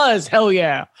 I was. Hell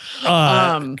yeah.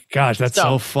 Gosh, that's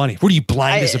so funny. What are you,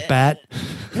 blind as a bat?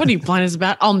 What are you, blind as a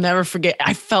bat? I'll never forget.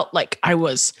 I felt like I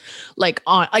was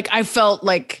I felt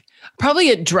like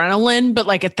probably adrenaline, but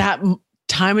like at that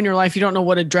time in your life, you don't know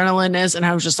what adrenaline is. And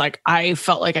I was just like, I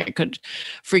felt like I could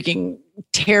freaking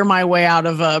tear my way out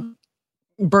of a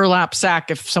burlap sack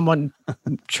if someone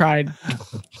tried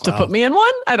to put me in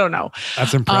one. I don't know.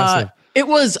 That's impressive. It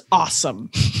was awesome.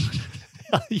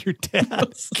 Your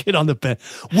dad, get on the bed.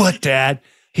 What, Dad?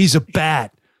 He's a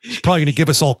bat. He's probably going to give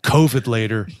us all COVID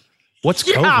later. What's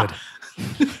COVID?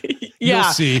 Yeah.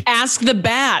 You'll see. Ask the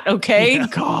bat. Okay. Yeah.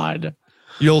 God.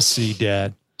 You'll see,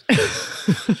 Dad.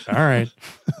 All right.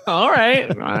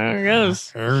 I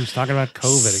guess. Erin's talking about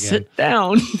COVID again. Sit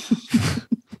down.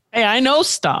 Hey, I know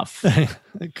stuff.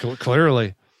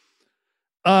 Clearly.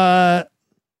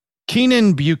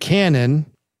 Keenan Buchanan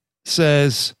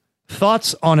says,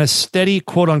 thoughts on a steady,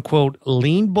 quote unquote,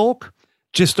 lean bulk,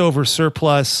 just over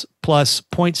surplus plus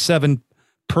 0.7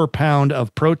 per pound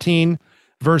of protein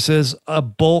versus a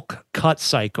bulk cut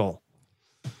cycle.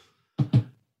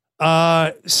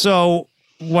 So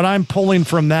what I'm pulling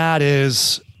from that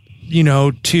is,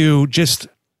 to just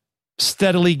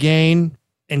steadily gain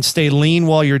and stay lean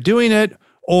while you're doing it,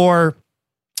 or,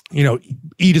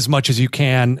 eat as much as you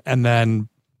can and then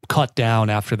cut down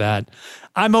after that.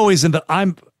 I'm always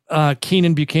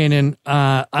Keenan Buchanan.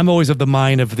 I'm always of the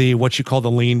mind of what you call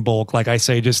the lean bulk. Like I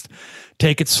say, just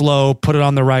take it slow, put it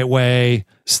on the right way,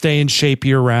 stay in shape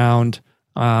year round.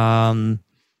 I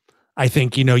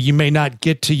think, you may not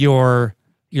get to your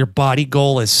body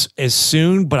goal as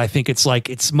soon, but I think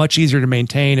it's much easier to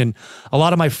maintain. And a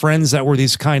lot of my friends that were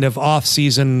these kind of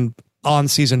on-season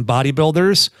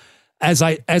bodybuilders, as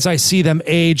I see them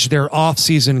age, their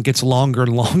off-season gets longer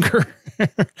and longer.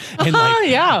 And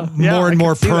more and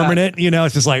more permanent,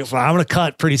 it's just like, well, I'm going to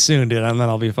cut pretty soon, dude. And then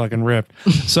I'll be fucking ripped.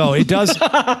 So it does,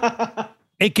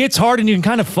 it gets hard and you can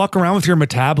kind of fuck around with your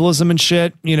metabolism and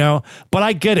shit, but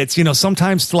I get it.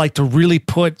 Sometimes to really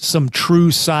put some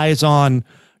true size on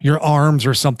your arms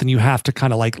or something, you have to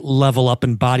kind of level up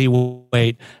in body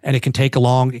weight, and it can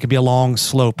be a long,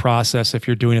 slow process if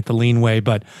you're doing it the lean way.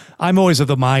 But I'm always of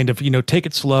the mind of, take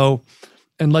it slow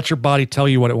and let your body tell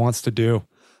you what it wants to do.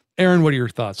 Erin, what are your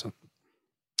thoughts on?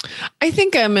 I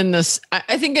think I'm in a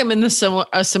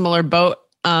similar boat.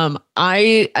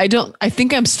 I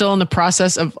think I'm still in the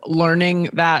process of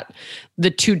learning that the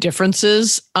two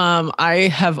differences. I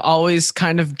have always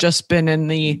kind of just been in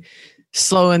the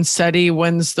slow and steady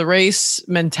wins the race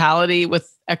mentality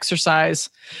with exercise.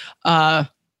 And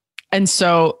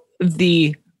so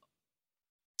the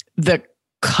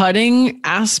cutting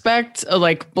aspect,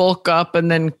 bulk up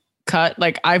and then cut,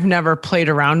 I've never played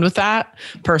around with that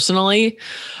personally.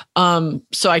 So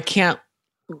I can't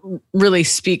really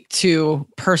speak to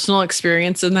personal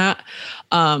experience in that.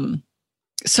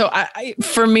 So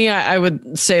for me, I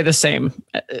would say the same.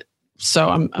 So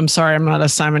I'm sorry, I'm not a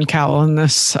Simon Cowell in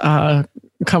this,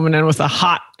 coming in with a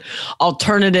hot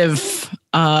alternative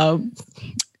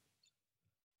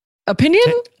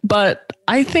opinion, but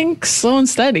I think slow and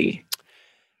steady.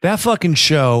 That fucking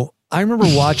show, I remember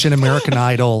watching American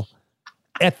Idol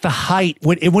at the height,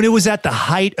 when it was at the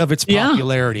height of its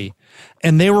popularity.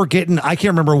 And they were getting, I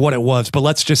can't remember what it was, but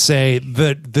let's just say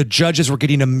the judges were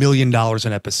getting $1 million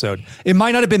an episode. It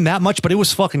might not have been that much, but it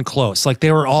was fucking close.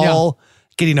 They were all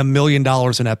getting $1 million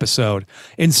an episode.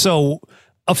 And so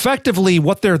effectively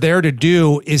what they're there to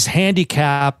do is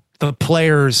handicap the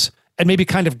players and maybe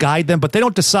kind of guide them, but they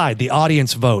don't decide. The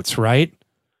audience votes, right?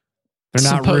 They're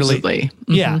not supposedly. Really.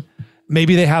 Mm-hmm. Yeah.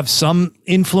 Maybe they have some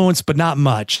influence, but not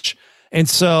much. And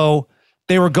so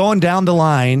they were going down the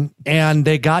line and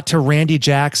they got to Randy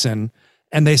Jackson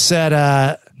and they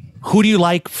said, who do you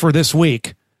like for this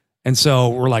week? And so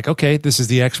we're like, okay, this is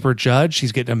the expert judge.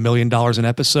 He's getting $1 million an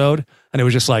episode. And it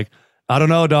was just like, I don't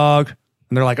know, dog.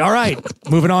 And they're like, all right,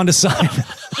 moving on to Simon.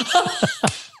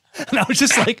 And I was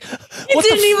just like, what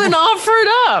didn't even offer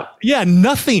it up. Yeah,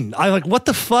 nothing. I what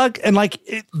the fuck? And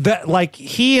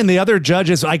he and the other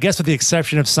judges, I guess with the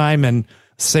exception of Simon,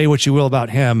 say what you will about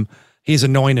him, he's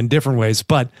annoying in different ways.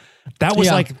 But that was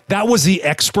that was the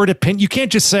expert opinion. You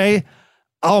can't just say,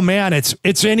 oh man,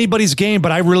 it's anybody's game,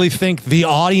 but I really think the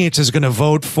audience is going to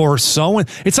vote for someone.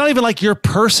 It's not even like you're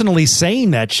personally saying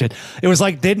that shit. It was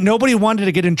nobody wanted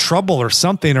to get in trouble or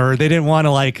something, or they didn't want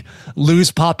to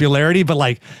lose popularity,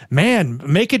 but man,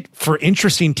 make it for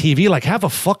interesting TV. Have a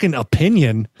fucking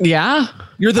opinion. Yeah.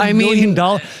 You're the $1 million.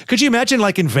 Could you imagine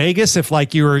in Vegas if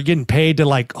you were getting paid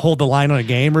to hold the line on a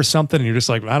game or something and you're just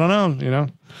I don't know,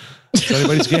 It's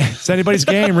anybody's game. It's anybody's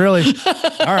game, really.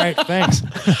 All right, thanks.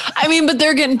 But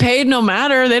they're getting paid no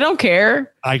matter. They don't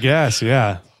care. I guess,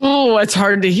 yeah. Oh, it's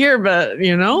hard to hear, but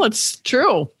it's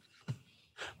true.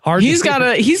 He's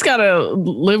gotta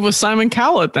live with Simon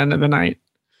Cowell at the end of the night.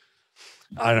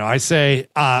 I don't know. I say,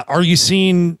 are you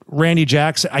seeing Randy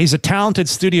Jackson? He's a talented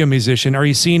studio musician. Are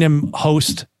you seeing him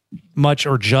host much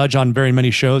or judge on very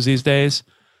many shows these days?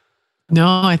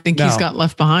 No, I think he's got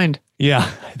left behind. Yeah,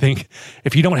 I think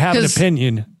if you don't have an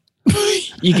opinion,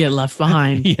 you get left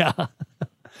behind. Yeah,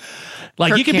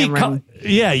 you can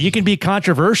you can be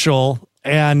controversial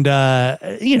and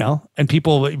and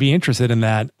people will be interested in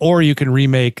that, or you can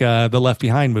remake the Left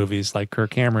Behind movies like Kirk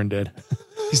Cameron did.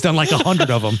 He's done 100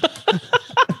 of them.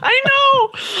 I know.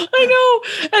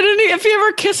 And if he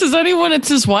ever kisses anyone, it's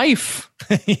his wife.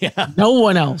 Yeah, no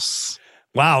one else.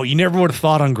 Wow, you never would have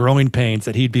thought on Growing Pains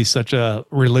that he'd be such a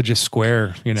religious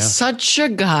square, Such a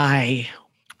guy.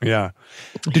 Yeah.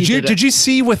 Did you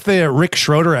see with the Rick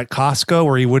Schroeder at Costco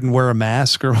where he wouldn't wear a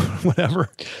mask or whatever?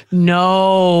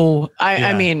 No.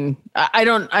 I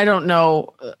don't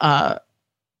know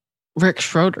Rick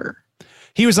Schroeder.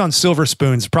 He was on Silver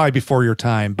Spoons probably before your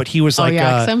time, but he was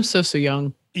 'cause I'm so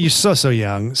young. You're so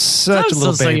young. Such a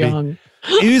little baby. So young.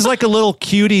 He was like a little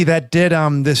cutie that did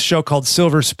this show called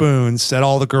Silver Spoons that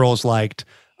all the girls liked.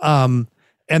 And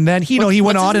then he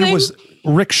went on and it was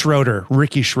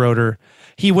Ricky Schroeder.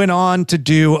 he went on to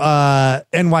do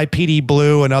NYPD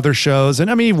Blue and other shows.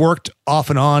 And I mean, he worked off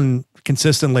and on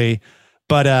consistently,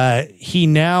 but he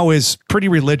now is pretty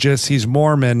religious. He's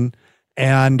Mormon.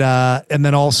 And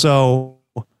then also,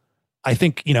 I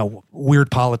think, weird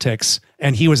politics.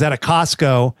 And he was at a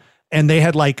Costco, and they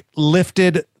had like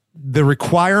lifted the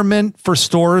requirement for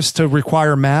stores to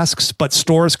require masks, but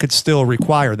stores could still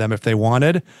require them if they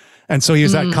wanted. And so he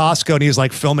was at Costco, and he was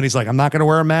like filming. He's like, I'm not going to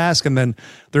wear a mask. And then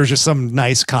there's just some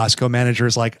nice Costco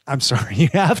managers like, I'm sorry, you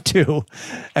have to.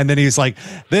 And then he's like,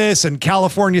 this and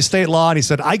California state law. And he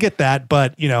said, I get that.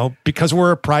 But, because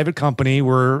we're a private company,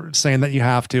 we're saying that you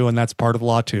have to. And that's part of the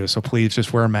law too. So please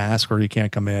just wear a mask or you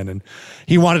can't come in. And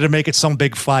he wanted to make it some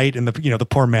big fight. And the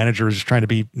poor manager was just trying to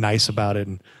be nice about it.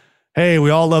 And hey, we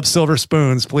all love silver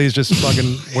spoons. Please just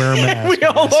fucking wear a mask. We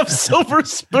all love silver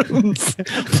spoons.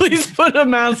 Please put a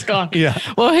mask on. Yeah.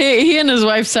 Well, he and his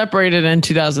wife separated in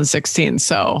 2016.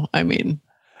 So, I mean,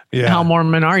 how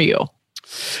Mormon are you?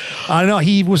 I don't know.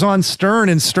 He was on Stern,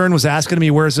 and Stern was asking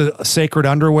me, where's a sacred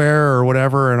underwear or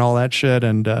whatever and all that shit.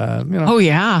 And, Oh,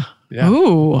 yeah.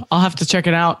 Ooh, I'll have to check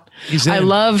it out. I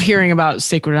love hearing about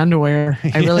sacred underwear.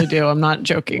 I really do. I'm not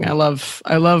joking. I love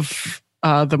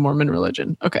the Mormon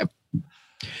religion. Okay.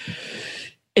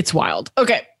 It's wild.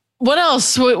 Okay. What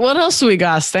else? What else do we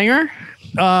got, Stinger?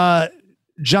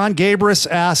 John Gabris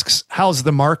asks, how's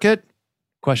the market?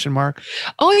 Question mark.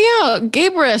 Oh yeah.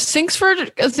 Gabris, thanks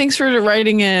for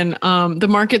writing in. The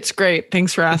market's great.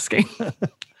 Thanks for asking.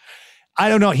 I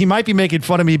don't know. He might be making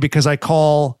fun of me because I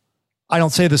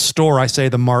don't say the store. I say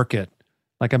the market.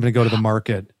 Like I'm going to go to the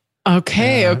market.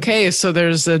 Okay. Okay. So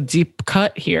there's a deep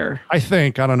cut here. I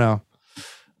think, I don't know.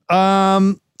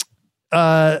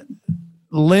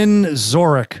 Lynn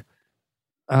Zorick,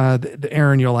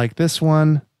 Erin, you'll like this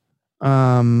one.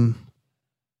 I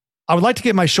would like to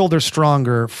get my shoulders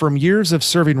stronger. From years of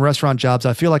serving restaurant jobs,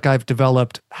 I feel like I've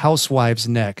developed housewife's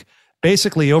neck.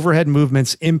 Basically, overhead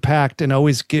movements impact and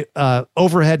always get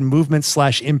overhead movements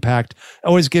 / impact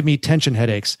always give me tension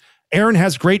headaches. Erin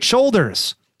has great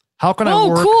shoulders. How can I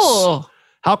work? Cool.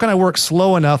 How can I work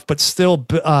slow enough but still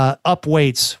up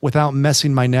weights without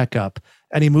messing my neck up?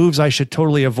 Any moves I should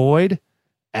totally avoid?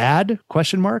 Add?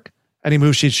 Question mark. Any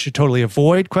moves she should totally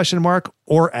avoid? Question mark.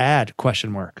 Or add?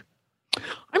 Question mark.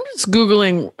 I'm just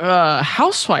Googling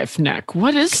housewife neck.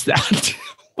 What is that?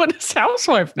 What is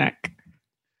housewife neck?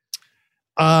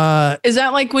 Is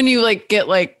that like when you get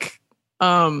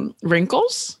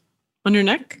wrinkles on your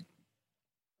neck?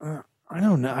 I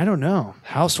don't know.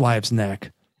 Housewife's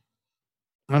neck.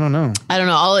 I don't know.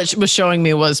 All it was showing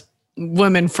me was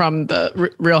women from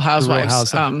the Real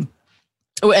Housewives, and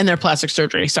their plastic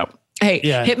surgery. So, hey,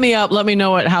 hit me up. Let me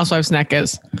know what housewife's neck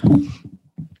is.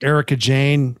 Erica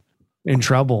Jane in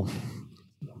trouble.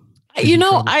 I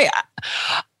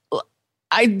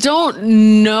don't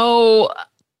know.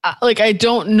 I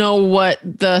don't know what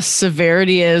the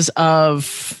severity is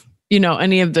of,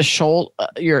 any of the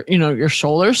your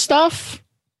shoulder stuff.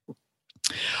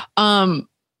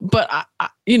 But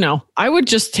I would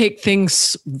just take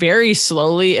things very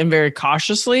slowly and very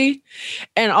cautiously.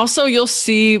 And also you'll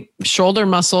see shoulder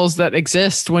muscles that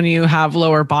exist when you have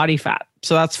lower body fat.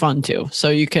 So that's fun too. So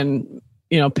you can,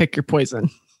 pick your poison.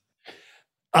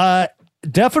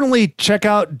 Definitely check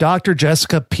out Dr.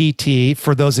 Jessica PT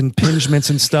for those impingements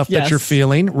and stuff that you're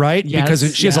feeling, right? Yes,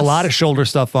 because she has a lot of shoulder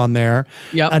stuff on there.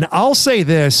 Yep. And I'll say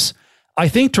this, I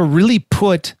think to really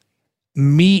put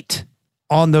meat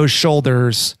on those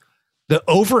shoulders, the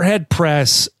overhead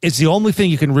press is the only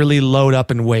thing you can really load up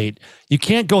in weight. You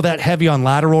can't go that heavy on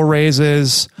lateral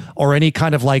raises or any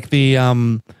kind of like the,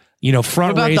 front what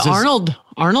about raises. The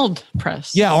Arnold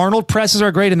press? Yeah, Arnold presses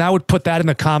are great, and that would put that in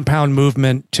the compound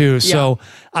movement too. So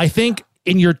I think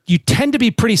you tend to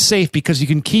be pretty safe because you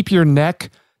can keep your neck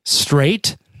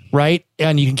straight, right?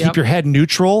 And you can keep your head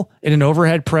neutral in an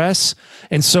overhead press.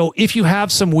 And so if you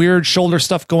have some weird shoulder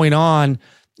stuff going on,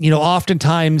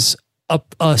 oftentimes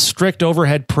a strict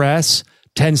overhead press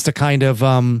tends to kind of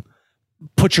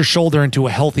put your shoulder into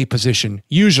a healthy position,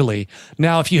 usually.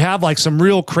 Now, if you have like some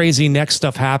real crazy neck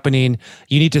stuff happening,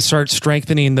 you need to start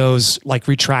strengthening those like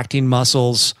retracting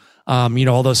muscles,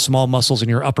 all those small muscles in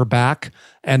your upper back.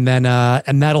 And then,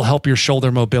 and that'll help your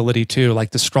shoulder mobility too.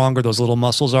 Like the stronger those little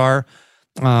muscles are,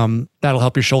 that'll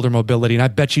help your shoulder mobility. And I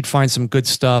bet you'd find some good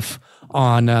stuff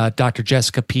on Dr.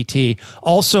 Jessica PT.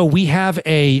 Also, we have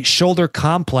a shoulder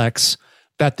complex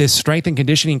that this strength and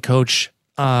conditioning coach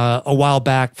a while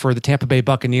back for the Tampa Bay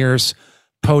Buccaneers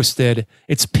posted.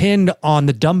 It's pinned on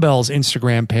the Dumbbells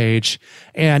Instagram page,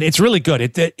 and it's really good.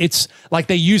 It's like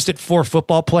they used it for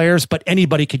football players, but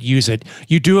anybody could use it.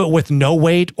 You do it with no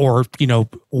weight or,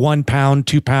 1 pound,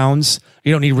 2 pounds.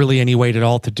 You don't need really any weight at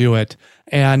all to do it.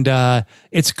 And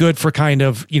it's good for kind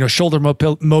of, shoulder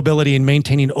mobility and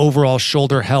maintaining overall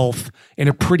shoulder health in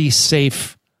a pretty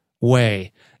safe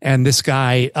way. And this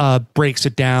guy breaks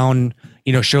it down,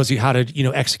 shows you how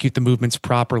to, execute the movements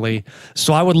properly.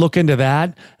 So I would look into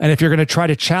that. And if you're going to try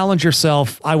to challenge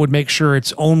yourself, I would make sure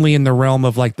it's only in the realm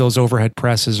of like those overhead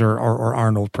presses or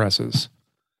Arnold presses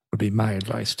would be my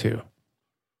advice too.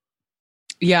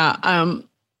 Yeah.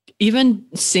 Even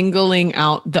singling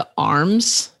out the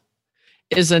arms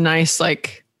is a nice,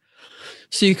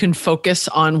 so you can focus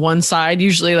on one side,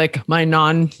 usually like my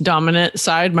non-dominant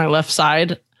side, my left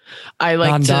side. I like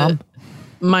non-dom?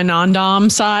 My non-dom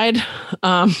side.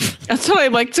 That's what I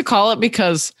like to call it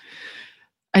because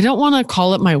I don't want to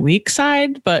call it my weak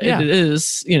side, but it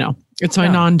is, it's my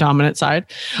non-dominant side.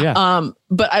 Yeah.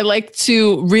 But I like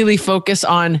to really focus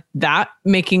on that,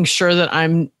 making sure that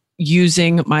I'm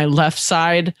using my left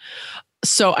side.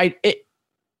 So I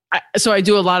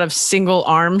do a lot of single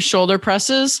arm shoulder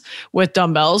presses with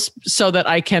dumbbells so that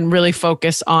I can really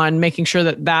focus on making sure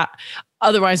that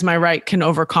otherwise my right can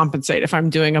overcompensate. If I'm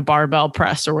doing a barbell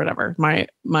press or whatever,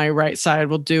 my right side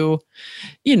will do,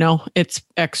 its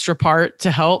extra part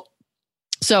to help.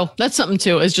 So that's something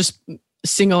too, is just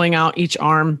singling out each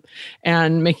arm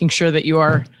and making sure that you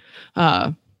are,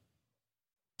 kind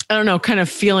of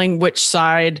feeling which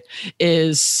side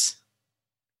is,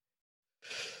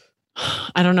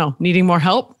 needing more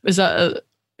help. Is that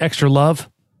extra love?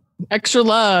 Extra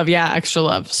love. Yeah. Extra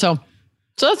love. So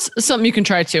that's something you can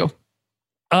try too.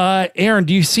 Erin,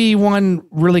 do you see one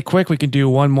really quick? We can do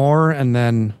one more and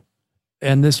then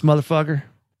end this motherfucker.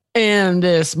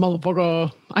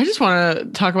 I just want to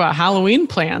talk about Halloween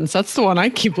plans. That's the one I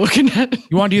keep looking at.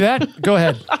 You want to do that? Go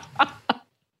ahead.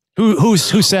 Who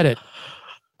said it?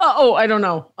 I don't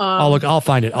know. I'll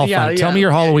find it. I'll find it. Tell me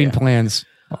your Halloween plans.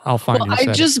 I'll find it.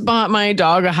 I just bought my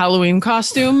dog a Halloween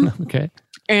costume. Okay.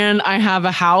 And I have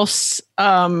a house.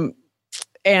 And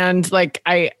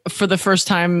for the first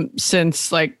time since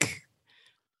for the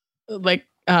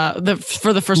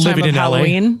first time of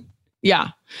Halloween. LA? Yeah.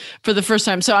 For the first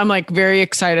time. So I'm very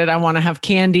excited. I want to have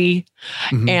candy.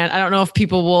 Mm-hmm. And I don't know if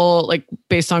people will,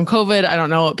 based on COVID, I don't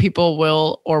know what people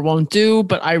will or won't do,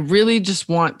 but I really just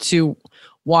want to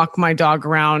walk my dog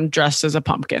around dressed as a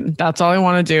pumpkin. That's all I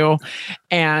want to do.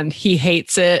 And he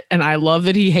hates it. And I love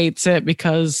that he hates it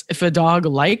because if a dog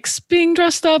likes being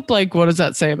dressed up, what does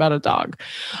that say about a dog?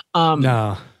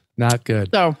 No, not good.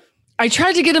 So I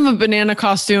tried to get him a banana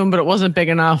costume, but it wasn't big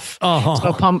enough. Oh.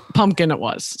 So pumpkin it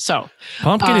was. So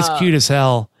pumpkin is cute as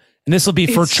hell. And this will be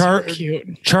for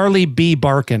Charlie B.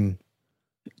 Barkin.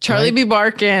 Charlie B.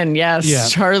 Barkin. Yes. Yeah.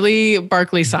 Charlie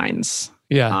Barkley Signs.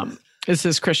 Yeah. Is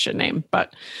his Christian name,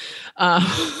 but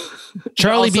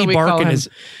Charlie B. Barkin is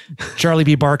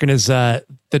the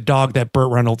dog that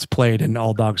Burt Reynolds played in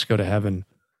All Dogs Go to Heaven.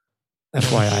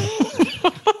 FYI.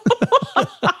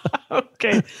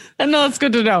 Okay, and no, that's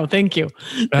good to know. Thank you.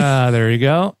 There you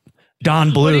go. Don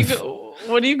Bluth.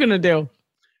 What are you gonna do?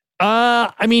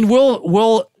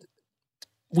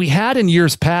 We had in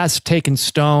years past taken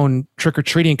Stone trick or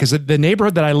treating because the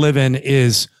neighborhood that I live in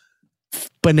is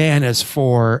bananas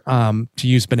for to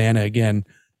use banana again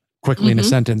quickly in a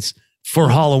sentence for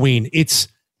Halloween. It's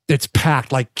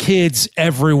packed, kids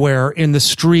everywhere in the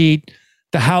street.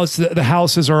 The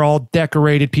houses are all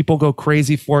decorated. People go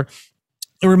crazy for it.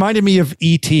 It reminded me of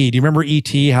E.T. Do you remember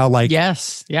E.T.? How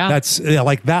yes, yeah, that's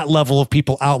that level of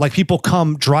people out. People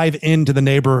drive into the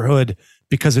neighborhood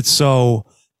because it's so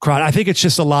crowded. I think it's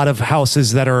just a lot of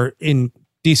houses that are in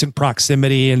decent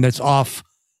proximity and it's off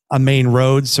a main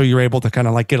road, so you're able to kind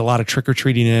of get a lot of trick or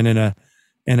treating in a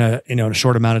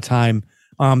short amount of time.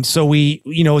 So we,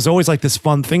 it was always this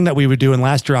fun thing that we would do. And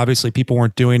last year, obviously, people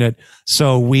weren't doing it,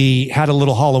 so we had a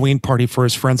little Halloween party for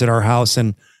his friends at our house.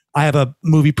 And I have a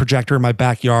movie projector in my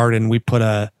backyard, and we put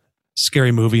a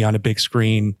scary movie on a big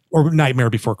screen, or Nightmare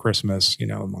Before Christmas.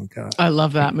 I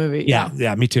love that movie.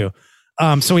 Yeah, me too.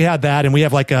 So we had that, and we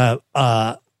have a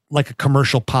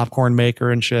commercial popcorn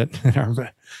maker and shit.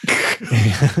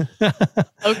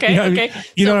 Okay.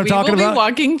 You know what I'm talking about? We'll be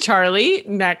walking Charlie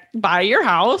by your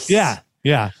house. Yeah.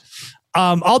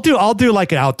 I'll do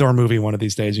an outdoor movie one of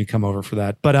these days. You come over for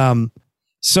that. But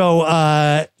so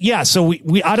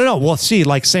we I don't know. We'll see.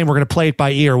 Saying we're gonna play it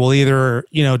by ear. We'll either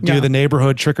do the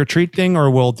neighborhood trick or treat thing,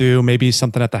 or we'll do maybe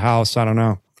something at the house. I don't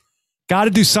know. Got to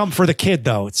do something for the kid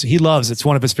though. He loves. It's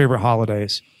one of his favorite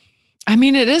holidays. I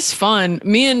mean, it is fun.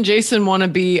 Me and Jason want to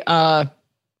be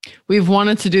We've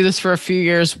wanted to do this for a few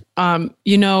years.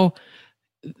 You know,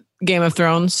 Game of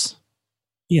Thrones.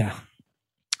 Yeah.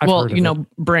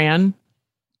 Bran.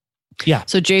 Yeah.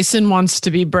 So Jason wants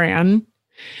to be Bran.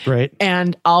 Great.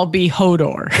 And I'll be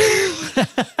Hodor.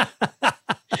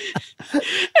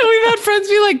 And we've had friends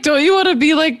be like, don't you want to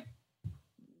be like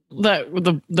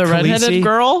the redheaded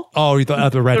girl? Oh, you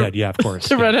thought the redhead. Yeah, of course.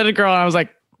 The redheaded girl. And I was like,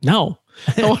 no,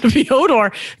 I want to be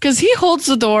Hodor because he holds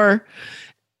the door.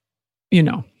 You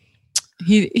know,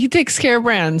 he takes care of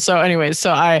Bran. So anyways,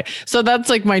 so that's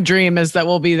like my dream is that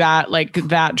we'll be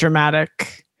that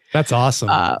dramatic. That's awesome.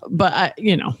 But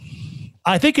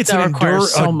I think it's an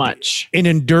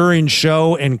enduring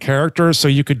show and character. So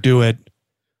you could do it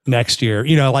next year,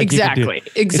 exactly.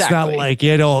 It's not like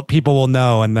people will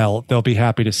know and they'll be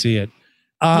happy to see it.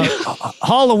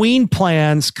 Halloween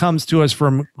plans comes to us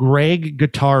from Greg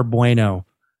Guitar Bueno.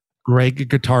 Greg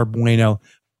Guitar Bueno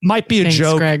might be a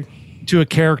joke Greg. To a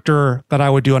character that I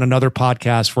would do on another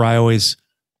podcast where I always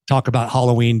talk about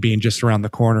Halloween being just around the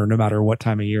corner, no matter what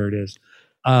time of year it is.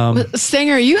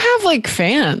 Stanger, you have like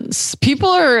fans.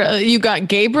 People you got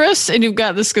Gabrus and you've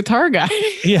got this guitar guy.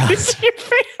 Yeah. These are your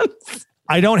fans.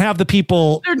 I don't have the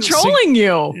people. They're trolling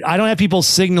you. I don't have people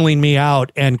signaling me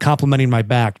out and complimenting my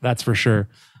back. That's for sure.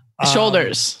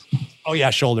 Shoulders. Oh yeah.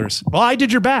 Shoulders. Well, I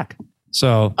did your back.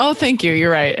 So. Oh, thank you.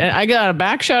 You're right. And I got a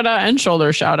back shout out and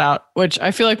shoulder shout out, which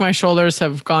I feel like my shoulders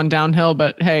have gone downhill,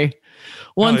 but hey,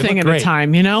 one thing at a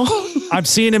time, I'm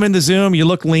seeing him in the Zoom. You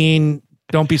look lean.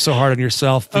 Don't be so hard on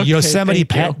yourself. The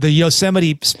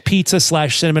Yosemite pizza /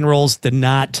 cinnamon rolls did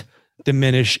not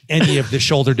diminish any of the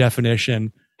shoulder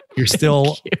definition. You're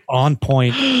still on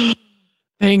point.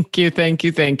 Thank you.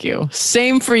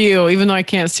 Same for you, even though I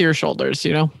can't see your shoulders,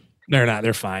 They're not.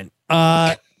 They're fine.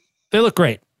 They look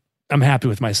great. I'm happy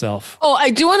with myself. Oh,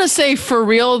 I do want to say for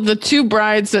real, the two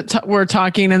brides that were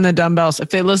talking in the dumbbells,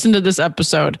 if they listen to this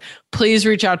episode, please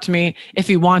reach out to me if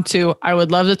you want to. I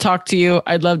would love to talk to you.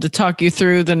 I'd love to talk you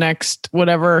through the next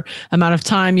whatever amount of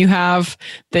time you have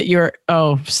that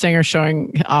Stanger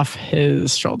showing off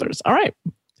his shoulders. All right.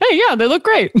 Hey, yeah, they look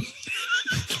great.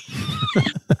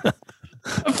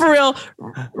 For real,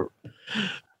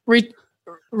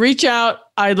 reach out.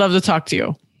 I'd love to talk to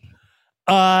you.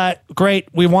 Great.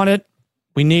 We want it.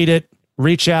 We need it.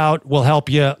 Reach out. We'll help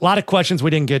you. A lot of questions we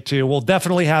didn't get to. We'll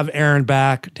definitely have Erin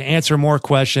back to answer more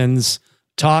questions,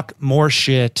 talk more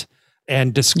shit,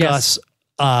 and discuss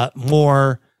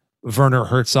more Werner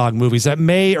Herzog movies that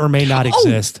may or may not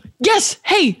exist. Yes.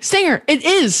 Hey, Stanger, it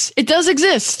is. It does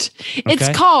exist. It's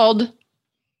called...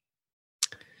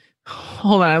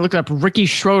 Hold on. I looked up Ricky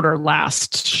Schroeder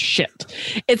last. Shit.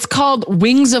 It's called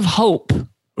Wings of Hope.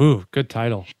 Ooh, good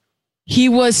title. He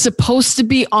was supposed to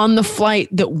be on the flight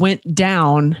that went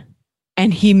down,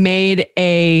 and he made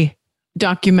a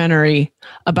documentary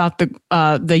about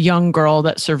the young girl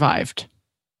that survived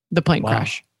the plane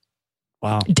crash.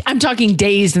 Wow. I'm talking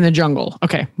Days in the Jungle.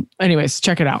 Okay. Anyways,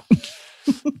 check it out.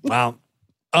 Wow.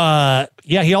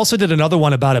 Yeah, he also did another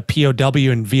one about a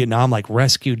POW in Vietnam, like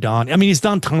Rescue Dawn. I mean, he's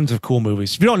done tons of cool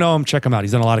movies. If you don't know him, check him out.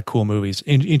 He's done a lot of cool movies.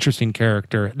 Interesting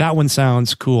character. That one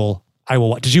sounds cool. I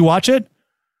will. Did you watch it?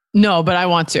 No, but I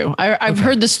want to. I've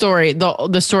heard the story,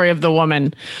 the story of the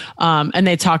woman, and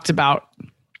they talked about,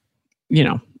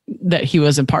 that he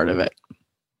was a part of it.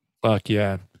 Fuck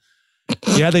yeah.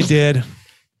 Yeah, they did.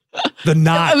 The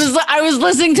Knot. I was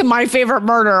listening to My Favorite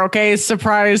Murder. Okay,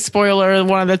 surprise spoiler,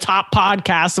 one of the top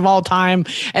podcasts of all time,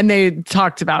 and they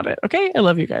talked about it. Okay, I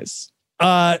love you guys.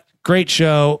 Great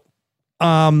show.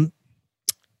 What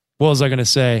was I going to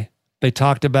say? They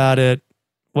talked about it.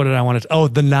 What did I want to? Oh,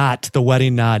 the knot, the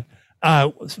wedding knot.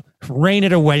 Rain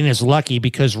at a wedding is lucky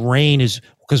because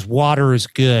water is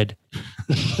good.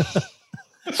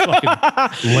 It's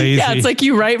fucking lazy. Yeah, it's like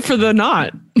you write for the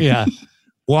knot. Yeah.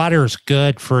 Water's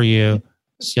good for you.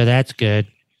 So that's good.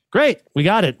 Great. We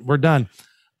got it. We're done.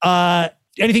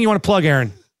 Anything you want to plug,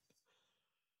 Erin?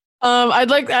 I'd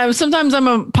like, sometimes I'm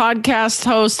a podcast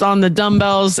host on the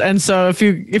dumbbells. And so if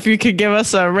you could give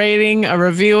us a rating, a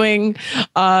reviewing,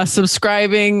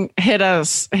 subscribing, hit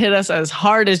us as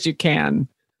hard as you can.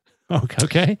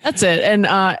 Okay. That's it. And,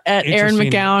 at Erin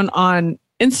McGown on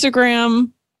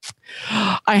Instagram.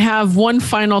 I have one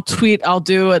final tweet I'll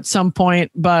do at some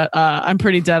point, but I'm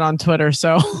pretty dead on Twitter.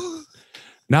 So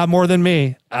not more than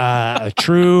me. A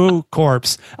true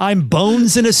corpse. I'm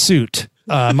Bones in a Suit.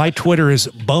 My Twitter is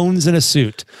Bones in a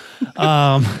Suit. In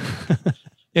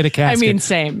a casket. I mean,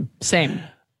 same.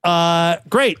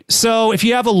 Great. So if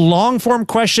you have a long form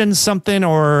question, something,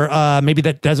 or maybe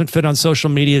that doesn't fit on social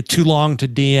media, too long to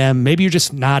DM, maybe you're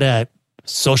just not a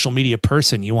social media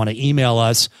person, you want to email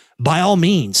us, by all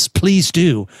means, please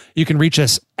do. You can reach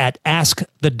us at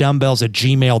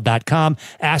askthedumbbells@gmail.com,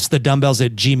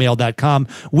 askthedumbbells@gmail.com.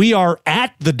 We are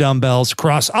at The Dumbbells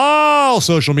across all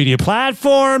social media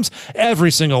platforms,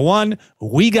 every single one.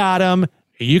 We got them.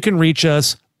 You can reach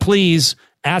us. Please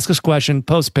ask us a question,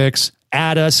 post pics,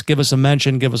 add us, give us a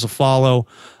mention, give us a follow.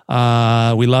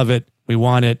 We love it. We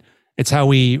want it. It's how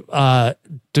we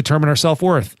determine our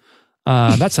self-worth.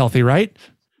 That's healthy, right?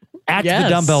 At The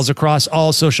Dumbbells across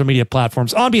all social media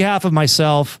platforms. On behalf of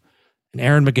myself and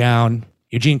Erin McGown,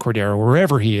 Eugene Cordero,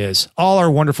 wherever he is, all our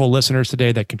wonderful listeners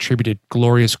today that contributed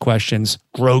glorious questions,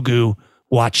 Grogu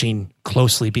watching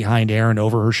closely behind Erin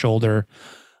over her shoulder,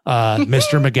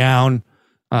 Mr. McGown,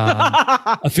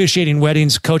 officiating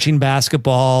weddings, coaching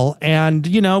basketball, and,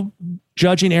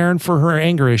 judging Erin for her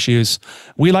anger issues.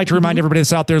 We like to remind everybody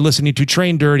that's out there listening to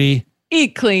Train Dirty,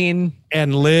 Eat Clean,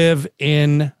 and Live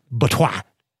in Boudoir.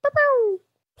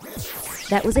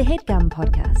 That was a HeadGum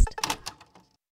podcast.